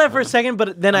 I thought that for a second,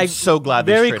 but then I'm so glad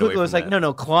they very strayed quickly away was from like, that.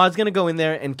 no, Claude's gonna go in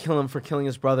there and kill him for killing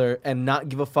his brother and not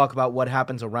give a fuck about what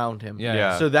happens around him.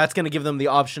 Yeah. So that's gonna give them the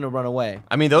option to run away.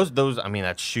 I mean, that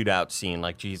shootout scene,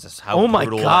 like Jesus, how Oh my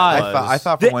brutal God. that was. I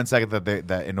thought for 1 second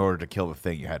that in order to kill the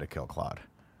thing, you had to kill Claude.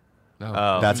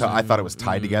 Oh. That's how I thought it was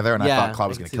tied together, and I Yeah, thought Claude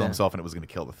was I going can to see kill that. himself, and it was going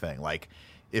to kill the thing. Like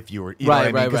if you were, Right, you know what I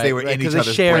mean? right, Because they were right, in 'cause each they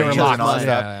other's share brains a and all lock, that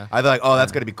yeah, stuff. yeah. I thought,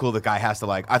 that's going to be cool. The guy has to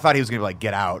I thought he was going to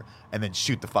get out and then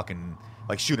shoot the fucking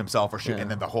shoot himself or shoot, and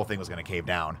then the whole thing was going to cave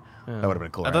down. That would have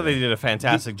been cool. I thought they did a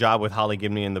fantastic job with Holly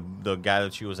Gibney and the guy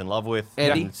that she was in love with,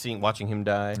 Andy? and watching him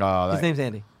die. His name's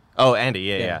Andy. Oh, Andy,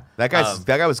 yeah. that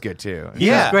guy was good too. He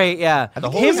Yeah. was great. Yeah, I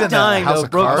think he was him in the dying House though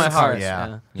of broke my Cards. heart.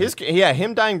 Yeah.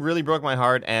 Him dying really broke my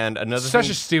heart. And another Such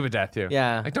thing, a stupid death, too.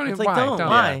 Yeah. Like, don't It's even like, why? don't.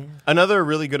 Why? another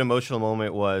really good emotional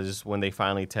moment was when they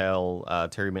finally tell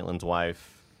Terry Maitland's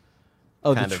wife.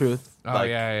 Oh, the kind of, truth. Oh,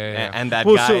 yeah. And that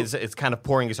Well, guy so- is kind of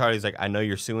pouring his heart. He's like, I know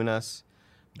you're suing us.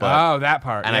 But Oh, that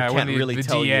part. and I yeah, when can't the, really the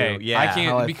tell DA. you. Yeah. I How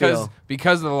can't I because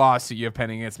feel. of the lawsuit you have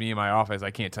pending against me in my office. I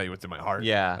can't tell you what's in my heart.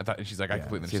 Yeah. I thought, and she's like, I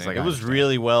completely She's understand. like, it was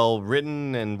really well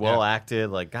written and well acted.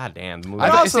 Like, goddamn, the movie. I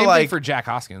But thought also, same thing like- for Jack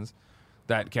Hoskins,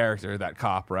 that character, that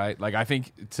cop, right? Like, I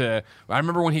think I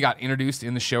remember when he got introduced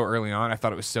in the show early on, I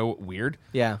thought it was so weird.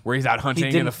 Yeah. Where he's out hunting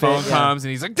and didn't the phone fit, yeah. comes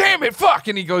and he's like, damn it, fuck.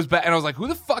 And he goes back. And I was like, who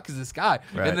the fuck is this guy?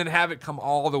 Right. And then have it come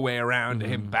all the way around to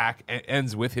Mm-hmm. him back, and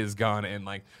ends with his gun. And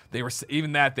like, they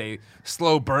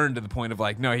slow burned to the point of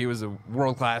like, no, he was a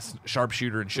world class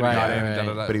sharpshooter and should have Right, got in. right, and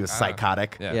da-da-da. But he was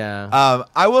psychotic. Yeah. Yeah.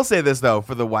 I will say this though,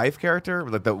 for the wife character,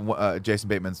 like the Jason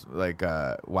Bateman's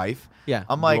wife. Yeah.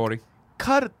 I'm like, Brody.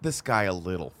 cut this guy a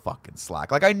little fucking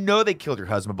slack. Like I know they killed your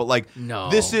husband, but like, No.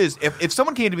 this is if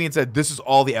someone came to me and said this is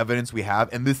all the evidence we have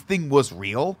and this thing was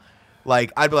real,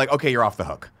 like I'd be like, okay, you're off the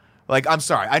hook. Like I'm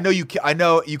sorry, I know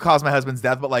you caused my husband's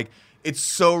death, but like it's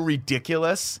so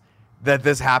ridiculous that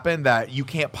this happened that you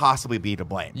can't possibly be to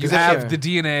blame. You 'Cause if- have the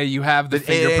DNA, you have the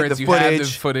fingerprints, the you have the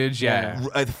footage. footage. Yeah.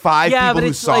 5 yeah, people but who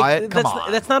it's saw like, it. Come that's,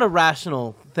 on, that's not a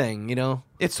rational thing, you know.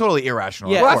 it's totally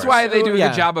irrational. Yeah. of Well, that's course. why they do a Yeah.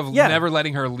 good job of Yeah. never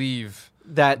letting her leave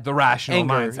That the rational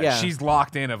anger, mindset. yeah. She's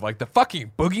locked in of like the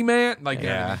fucking boogeyman. Like,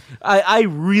 Yeah. I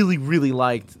really, really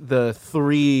liked the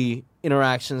 3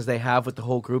 interactions they have with the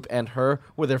whole group and her,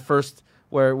 where they're first,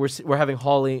 where we're having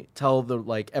Holly tell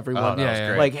everyone, Oh, that was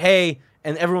great. like, hey,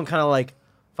 and everyone kind of like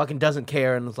fucking doesn't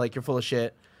care and it's like you're full of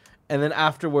shit, and then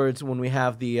afterwards when we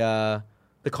have the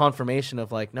confirmation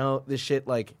of like, no, this shit,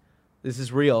 like, this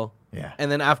is real, Yeah.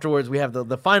 and then afterwards we have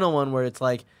the final one where it's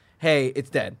like, hey,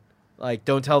 it's dead, like,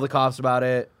 don't tell the cops about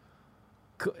it.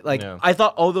 Like, Yeah. I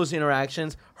thought all those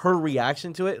interactions, her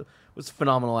reaction to it was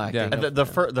phenomenal acting. Yeah. And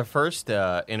the first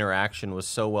interaction was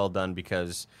so well done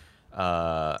because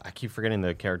I keep forgetting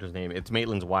the character's name. It's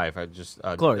Maitland's wife.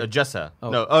 Gloria. Jessa. Oh.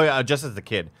 No, Jessa's the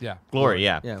kid. Yeah.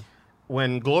 Gloria. Yeah.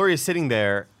 When Gloria's sitting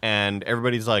there and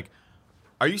everybody's like,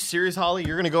 "Are you serious, Holly?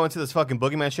 You're gonna go into this fucking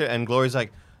boogeyman shit?" And Gloria's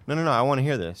like, "No, I want to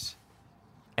hear this."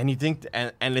 And you think,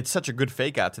 and it's such a good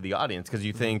fake out to the audience because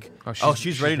you think, "Oh,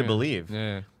 she's ready to yeah. believe."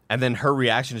 Yeah. And then her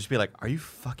reaction is just be like, "Are you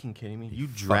fucking kidding me? You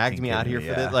dragged fucking me out kidding here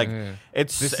me, for yeah. this?" Like, Yeah. it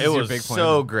This is was your big plan.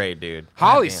 so great, dude.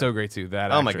 Holly's Goddamn. so great too.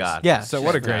 That Oh my actress. God. Yeah. So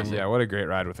what a she's great, phenomenal. what a great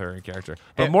ride with her and character.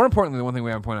 But more importantly, the one thing we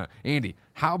haven't pointed out, Andy,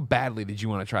 how badly did you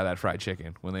want to try that fried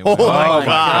chicken when they? Oh, went my my God.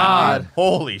 God.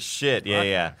 Holy shit!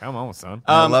 Yeah. Come on, son.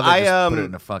 I love it. I, Just put it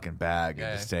in a fucking bag and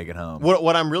Yeah. just take it home.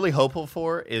 What I'm really hopeful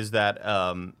for is that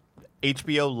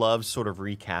HBO loves sort of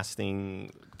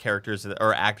recasting characters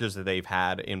or actors that they've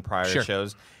had in prior Sure.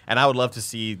 shows, and I would love to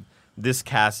see this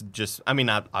cast just. I mean,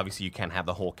 not obviously you can't have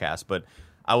the whole cast, but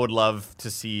I would love to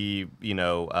see, what's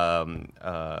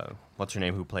her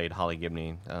name who played Holly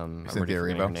Gibney? Cynthia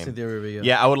Erivo. Cynthia Erivo.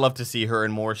 Yeah, I would love to see her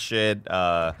in more shit.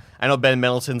 I know Ben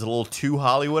Mendelsohn's a little too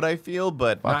Hollywood, I feel,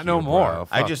 but Not no more.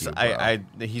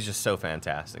 he's just so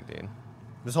fantastic, dude.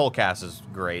 This whole cast is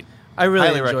great. I really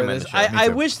Highly enjoy recommend this. the show. I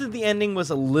too. wish that the ending was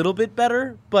a little bit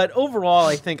better, but overall,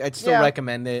 I think I'd still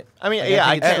recommend it. I mean, Like, yeah,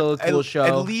 I think it's still a cool at show.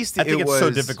 At least I think it it's was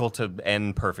so difficult to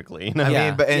end perfectly. You know? I Yeah,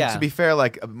 mean, but yeah. to be fair,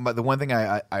 like the one thing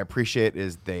I appreciate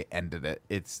is they ended it.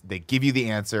 They give you the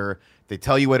answer. They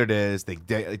tell you what it is. They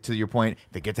to your point,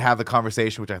 they get to have the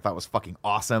conversation, which I thought was fucking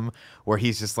awesome. Where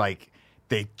he's just like,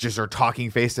 they just are talking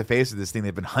face to face with this thing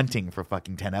they've been hunting for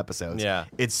fucking 10 episodes. Yeah.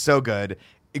 It's so good.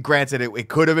 Granted, it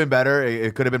could have been better.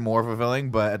 It could have been more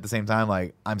fulfilling, but at the same time,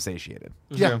 like, I'm satiated.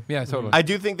 Yeah, totally. I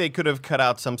do think they could have cut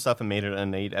out some stuff and made it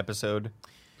an 8 episode.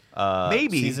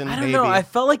 Maybe. Season. I don't know. I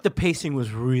felt like the pacing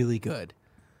was really good.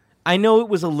 I know it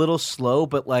was a little slow,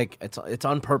 but like it's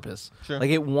on purpose. Sure. Like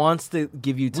it wants to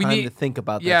give you time to think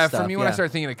about that stuff. For me, when I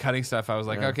started thinking of cutting stuff, I was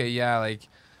like, okay, like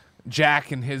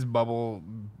Jack and his bubble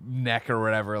neck or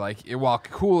whatever, like while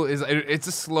cool it's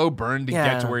a slow burn to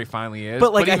get to where he finally is.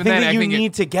 But like I even think then, that you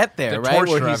need to get there, the right?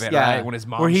 torture of it, right? When his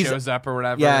mom shows up or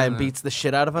whatever, and beats the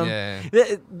shit out of him. Yeah.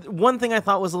 One thing I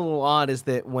thought was a little odd is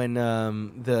that when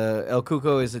the El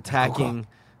Cuco is attacking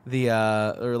the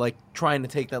or like trying to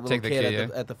take that little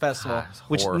kid at the festival,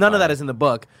 which none of that is in the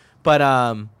book. But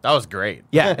that was great.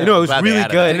 Yeah, no, it was really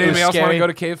good. Did anybody else want to go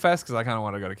to Cave Fest? Because I kind of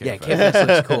want to go to Cave Fest. Yeah, Cave Fest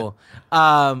looks cool.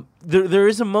 There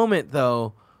is a moment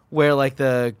though where like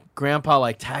the grandpa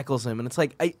like tackles him, and it's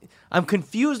like I'm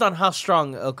confused on how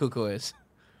strong El Cuco is.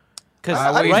 Because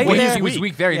he was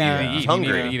weak there. He needed to eat.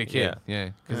 Hungry. He needed to eat a kid.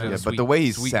 Yeah. But the way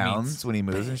he sounds when he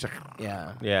moves, he's like,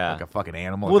 yeah, like a fucking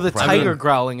animal. Well, like the tiger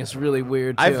growling is really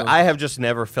weird too. I have just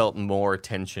never felt more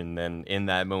tension than in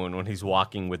that moment when he's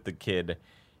walking with the kid,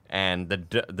 and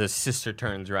the sister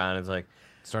turns around and is like,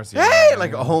 starts "Hey!"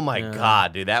 Like, oh my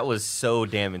god, dude, that was so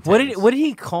damn intense. What did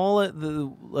he call it?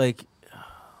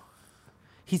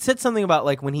 He said something about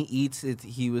like when he eats it,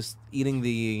 he was eating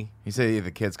the. He said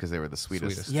the kids because they were the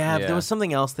sweetest. Yeah, but there was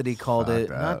something else that he called it.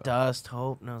 that. Not dust,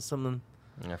 hope, no, something.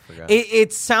 I forgot.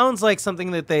 It sounds like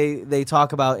something that they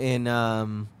talk about in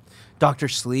Dr.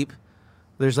 Sleep.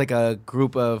 There's like a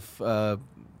group of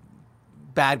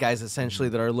bad guys essentially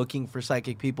that are looking for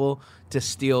psychic people to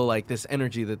steal like this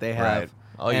energy that they have. Right.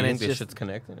 Oh, you and think it's this just, shit's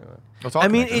connected? I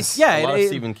mean, it's a lot of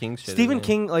Stephen King shit. Stephen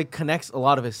King like connects a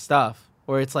lot of his stuff,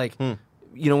 where it's like.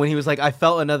 You know, when he was like, I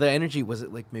felt another energy. Was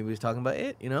it like maybe he was talking about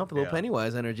it? You know, the little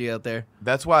Pennywise energy out there.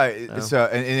 That's why. So,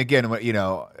 and again, you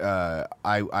know,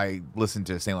 I listened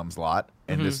to Salem's Lot,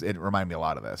 and it reminded me a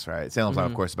lot of this. Right, Salem's Lot,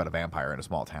 of course, is about a vampire in a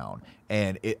small town,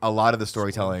 and a lot of the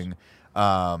storytelling.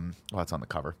 Well, it's on the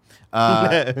cover.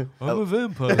 I'm a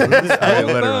vampire. It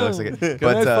literally looks like it.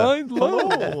 Can I find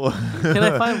love? Can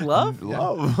I find love?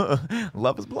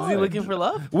 Love is Is blind. he looking for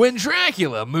love? When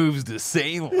Dracula moves to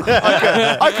Salem.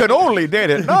 I could only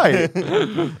date at night.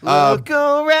 Look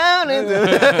around and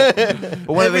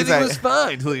But one of the things Everything was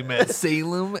fine until he met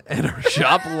Salem and her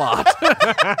shop lot.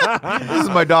 this is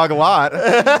my dog Lot.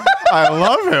 I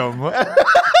love him.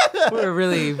 We're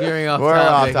really veering off We're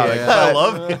topic. off topic. here. I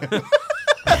love him.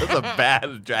 That's a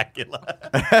bad Dracula.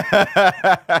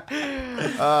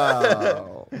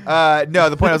 No,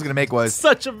 the point I was going to make was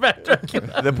Such a bad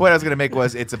Dracula. the point I was going to make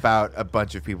was it's about a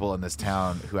bunch of people in this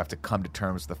town who have to come to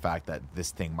terms with the fact that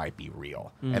this thing might be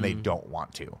real, and they don't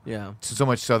want to. Yeah. So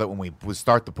much so that when we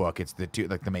start the book, it's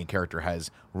the main character has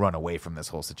run away from this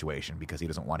whole situation because he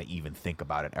doesn't want to even think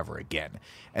about it ever again.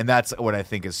 And that's what I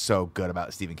think is so good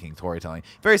about Stephen King's storytelling.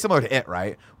 Very similar to It,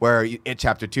 right? Where It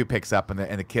Chapter 2 picks up and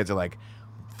the kids are like,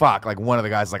 fuck, like one of the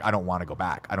guys is like, I don't want to go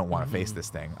back. I don't want to face this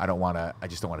thing. I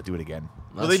just don't want to do it again.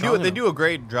 Well, they do a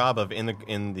great job of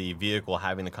in the vehicle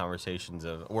having the conversations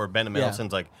of where Ben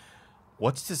Mendelsohn's like,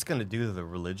 what's this going to do to the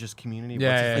religious community?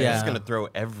 It's going to throw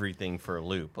everything for a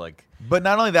loop. Like, but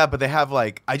not only that, but they have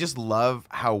like, I just love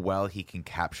how well he can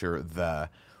capture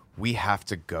we have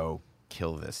to go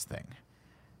kill this thing.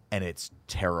 And it's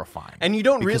terrifying. And you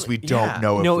don't because really we don't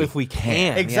know if we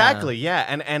can. Exactly, yeah.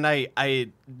 And I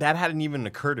that hadn't even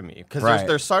occurred to me because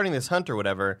they're starting this hunt or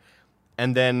whatever,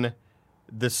 and then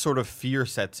this sort of fear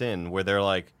sets in where they're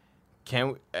like,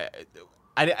 "Can?" It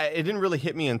didn't really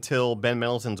hit me until Ben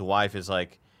Mendelsohn's wife is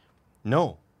like,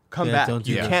 "No, come back. don't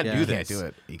do You this. can't Yeah. do You this. can't do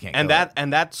it. You can't. And kill that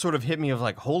and that sort of hit me of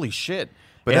like, holy shit!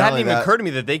 But it not hadn't only even that- occurred to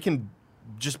me that they can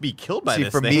just be killed by See,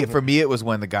 this for thing. me, it was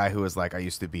when the guy who was like, I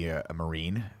used to be a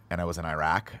Marine and I was in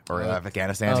Iraq or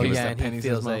Afghanistan. Oh, he was yeah, and he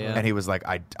feels that, yeah. And he was like,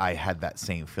 I had that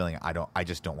same feeling. I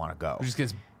just don't want to go. Just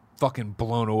gets fucking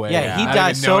blown away. Yeah, he not died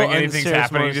even so knowing anything's unserious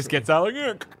happening. He motion. just gets out like,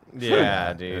 "Ugh."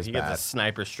 Yeah, It dude. was He gets bad. a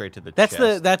sniper straight to the That's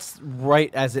chest. that's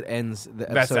right as it ends. The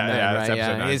episode that, 9, yeah, right? that's episode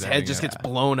Yeah, 9 his is head ending, just yeah. gets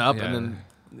blown up, Yeah. and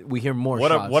then we hear more.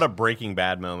 What shots. a Breaking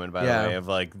Bad moment, by Yeah. the way, of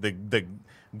like the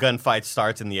gunfight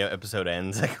starts and the episode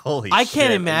ends. Like, holy I shit. can't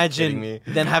are you kidding imagine me?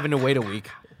 then having to wait a week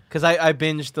because I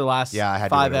binged the last Yeah, I had to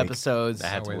 5 wait a week. episodes I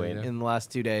had to wait. in the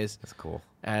last 2 days. That's cool.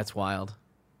 And it's wild.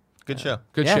 Good show.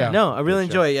 Good yeah, show. no, I really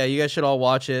Good show. enjoy it. Yeah, you guys should all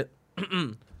watch it.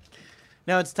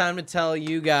 Now it's time to tell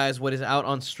you guys what is out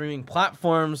on streaming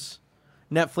platforms.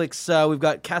 Netflix, we've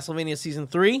got Castlevania Season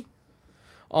 3.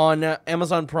 On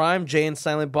Amazon Prime, Jay and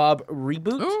Silent Bob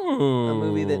Reboot. Ooh. A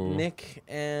movie that Nick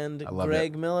and I loved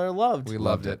Greg Miller loved. We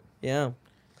loved it. Yeah.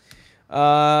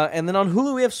 And then on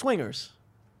Hulu, we have Swingers.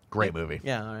 Great movie.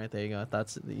 Yeah, all right, there you go. I thought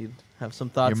that you'd have some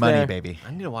thoughts Your money, there. baby.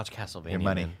 I need to watch Castlevania. Your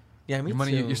money. man. Yeah, me Your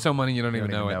money, too. you're so money you don't You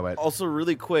even don't know it. Also,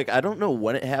 really quick, I don't know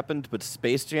when it happened, but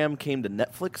Space Jam came to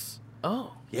Netflix.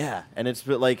 Oh. Yeah, and it's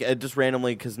been, like it just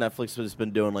randomly because Netflix has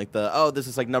been doing like this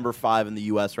is like number 5 in the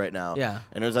U.S. right now. Yeah.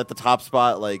 and it was at the top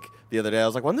spot like the other day. I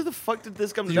was like, when the fuck did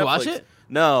this come Did to you Netflix? watch it?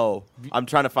 No, I'm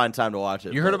trying to find time to watch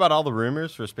it. You heard about all the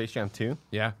rumors for Space Jam 2?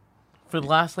 Yeah. For the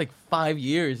last, 5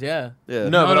 years, yeah. Yeah.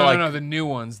 No, but like- no. The new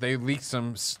ones. They leaked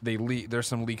some. There's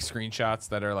some leaked screenshots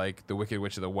that are like the Wicked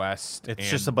Witch of the West. It's and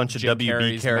just a bunch of Jim WB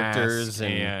Carrey's characters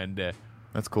mask and- and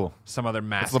That's cool. some other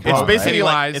masks. the It's problem, basically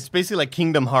right? like it's basically like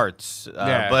Kingdom Hearts.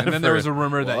 Yeah, but and then there for- was a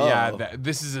rumor that Whoa. that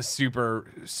this is a super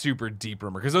deep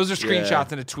rumor because those are Yeah.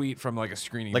 screenshots in a tweet from like a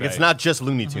screening. like day. it's not just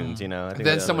Looney Tunes, you know. I think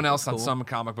Then that- someone else on cool. some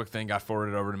comic book thing got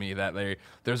forwarded over to me that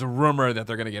there's a rumor that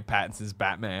they're gonna get Pattinson's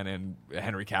Batman and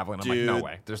Henry Cavill, and I'm like, no Dude.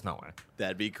 way, there's no way.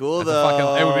 That'd be cool It's a though.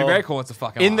 fucking, it would be very cool. It's a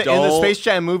fucking in the lie. Don't- Space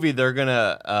Jam movie, they're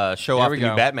gonna show There off we the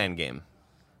new go. Batman game.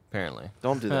 Apparently,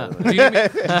 Don't do that.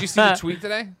 Did you see the tweet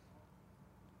today?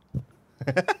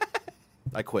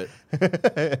 I quit.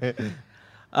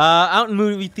 Out in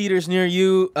movie theaters near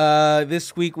you,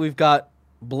 this week we've got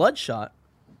Bloodshot.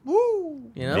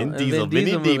 Woo! You know, Vin a Diesel, Vinny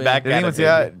D movie. back Did at anyone it. see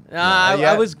that? baby.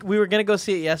 I was. We were gonna go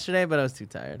see it yesterday, but I was too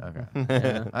tired. Okay.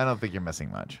 Yeah. I don't think you're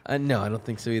missing much. No, I don't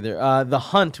think so either. The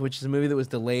Hunt, which is a movie that was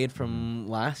delayed from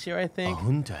last year, I think.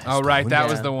 Oh right, that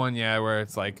was Yeah. the one. Yeah, where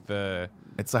it's like the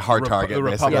It's a hard target. the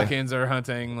basically. Republicans are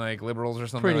hunting like liberals or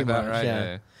something Pretty like that, much,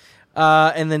 right?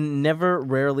 yeah. And then Never,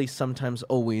 Rarely, Sometimes,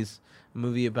 Always, a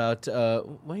movie about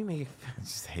what do you make? I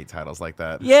just hate titles like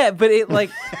that. Yeah, but it like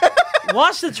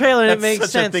watch the trailer and it That's makes such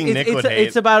a sense. thing It's, Nick it's, would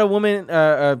it's hate. about a woman,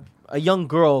 a young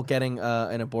girl getting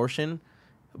an abortion,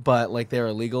 but like they're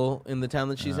illegal in the town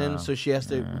that she's in, so she has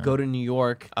to go to New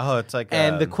York. Oh, it's like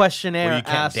And the questionnaire where you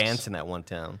can't asks, dance in that one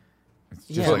town, Just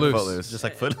Yeah. like Footloose. Footloose. just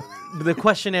like foot. the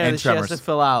questionnaire And that she has to Tremors.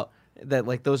 fill out. That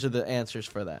like those are the answers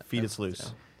for that. Feet is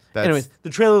loose. That's, Anyways, the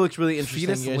trailer looks really interesting.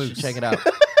 Fetus You guys should loose. check it out.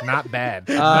 Not bad.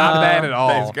 Not bad at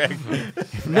all. Thanks,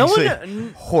 Greg. No actually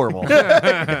one. horrible.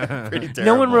 Pretty terrible.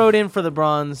 No one wrote in for the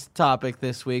bronze topic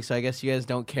this week, so I guess you guys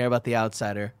don't care about The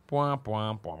Outsider. Womp,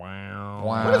 womp, womp.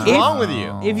 What is wrong with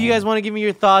you? If you guys want to give me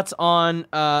your thoughts on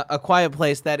A Quiet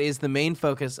Place, that is the main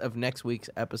focus of next week's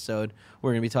episode.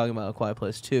 We're going to be talking about A Quiet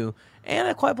Place 2 and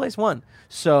A Quiet Place 1.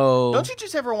 So, Don't you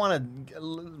just ever want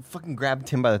to fucking grab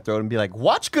Tim by the throat and be like,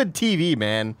 "Watch good TV,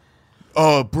 man"?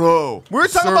 Oh, bro. We were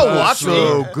talking about Watchmen.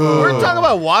 so good. We were talking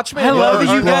about Watchmen. I love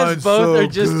that you Brian's guys both so are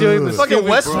just good. doing the Fucking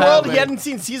stupid Westworld. crap, He man. hadn't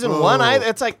seen season one.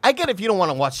 It's like I get if you don't want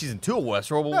to watch season 2 of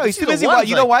Westworld. Well, No, he's too season busy. one's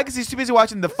You know like- why? Because he's too busy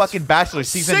watching The fucking Bachelor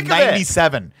season Sick of it.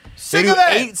 97. Sick they do of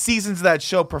it. 8 seasons of that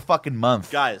show per fucking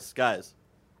month. guys,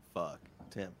 fuck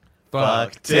Tim.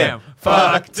 Fuck Tim.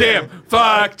 Fuck Tim.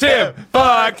 Fuck Tim.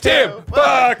 Fuck Tim.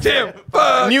 Fuck Tim.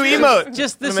 Fuck New emote.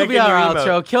 Just this We're will be making our new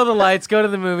outro. Kill the lights, go to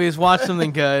the movies, watch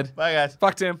something good. Bye, guys.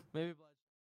 Fuck Tim. Maybe.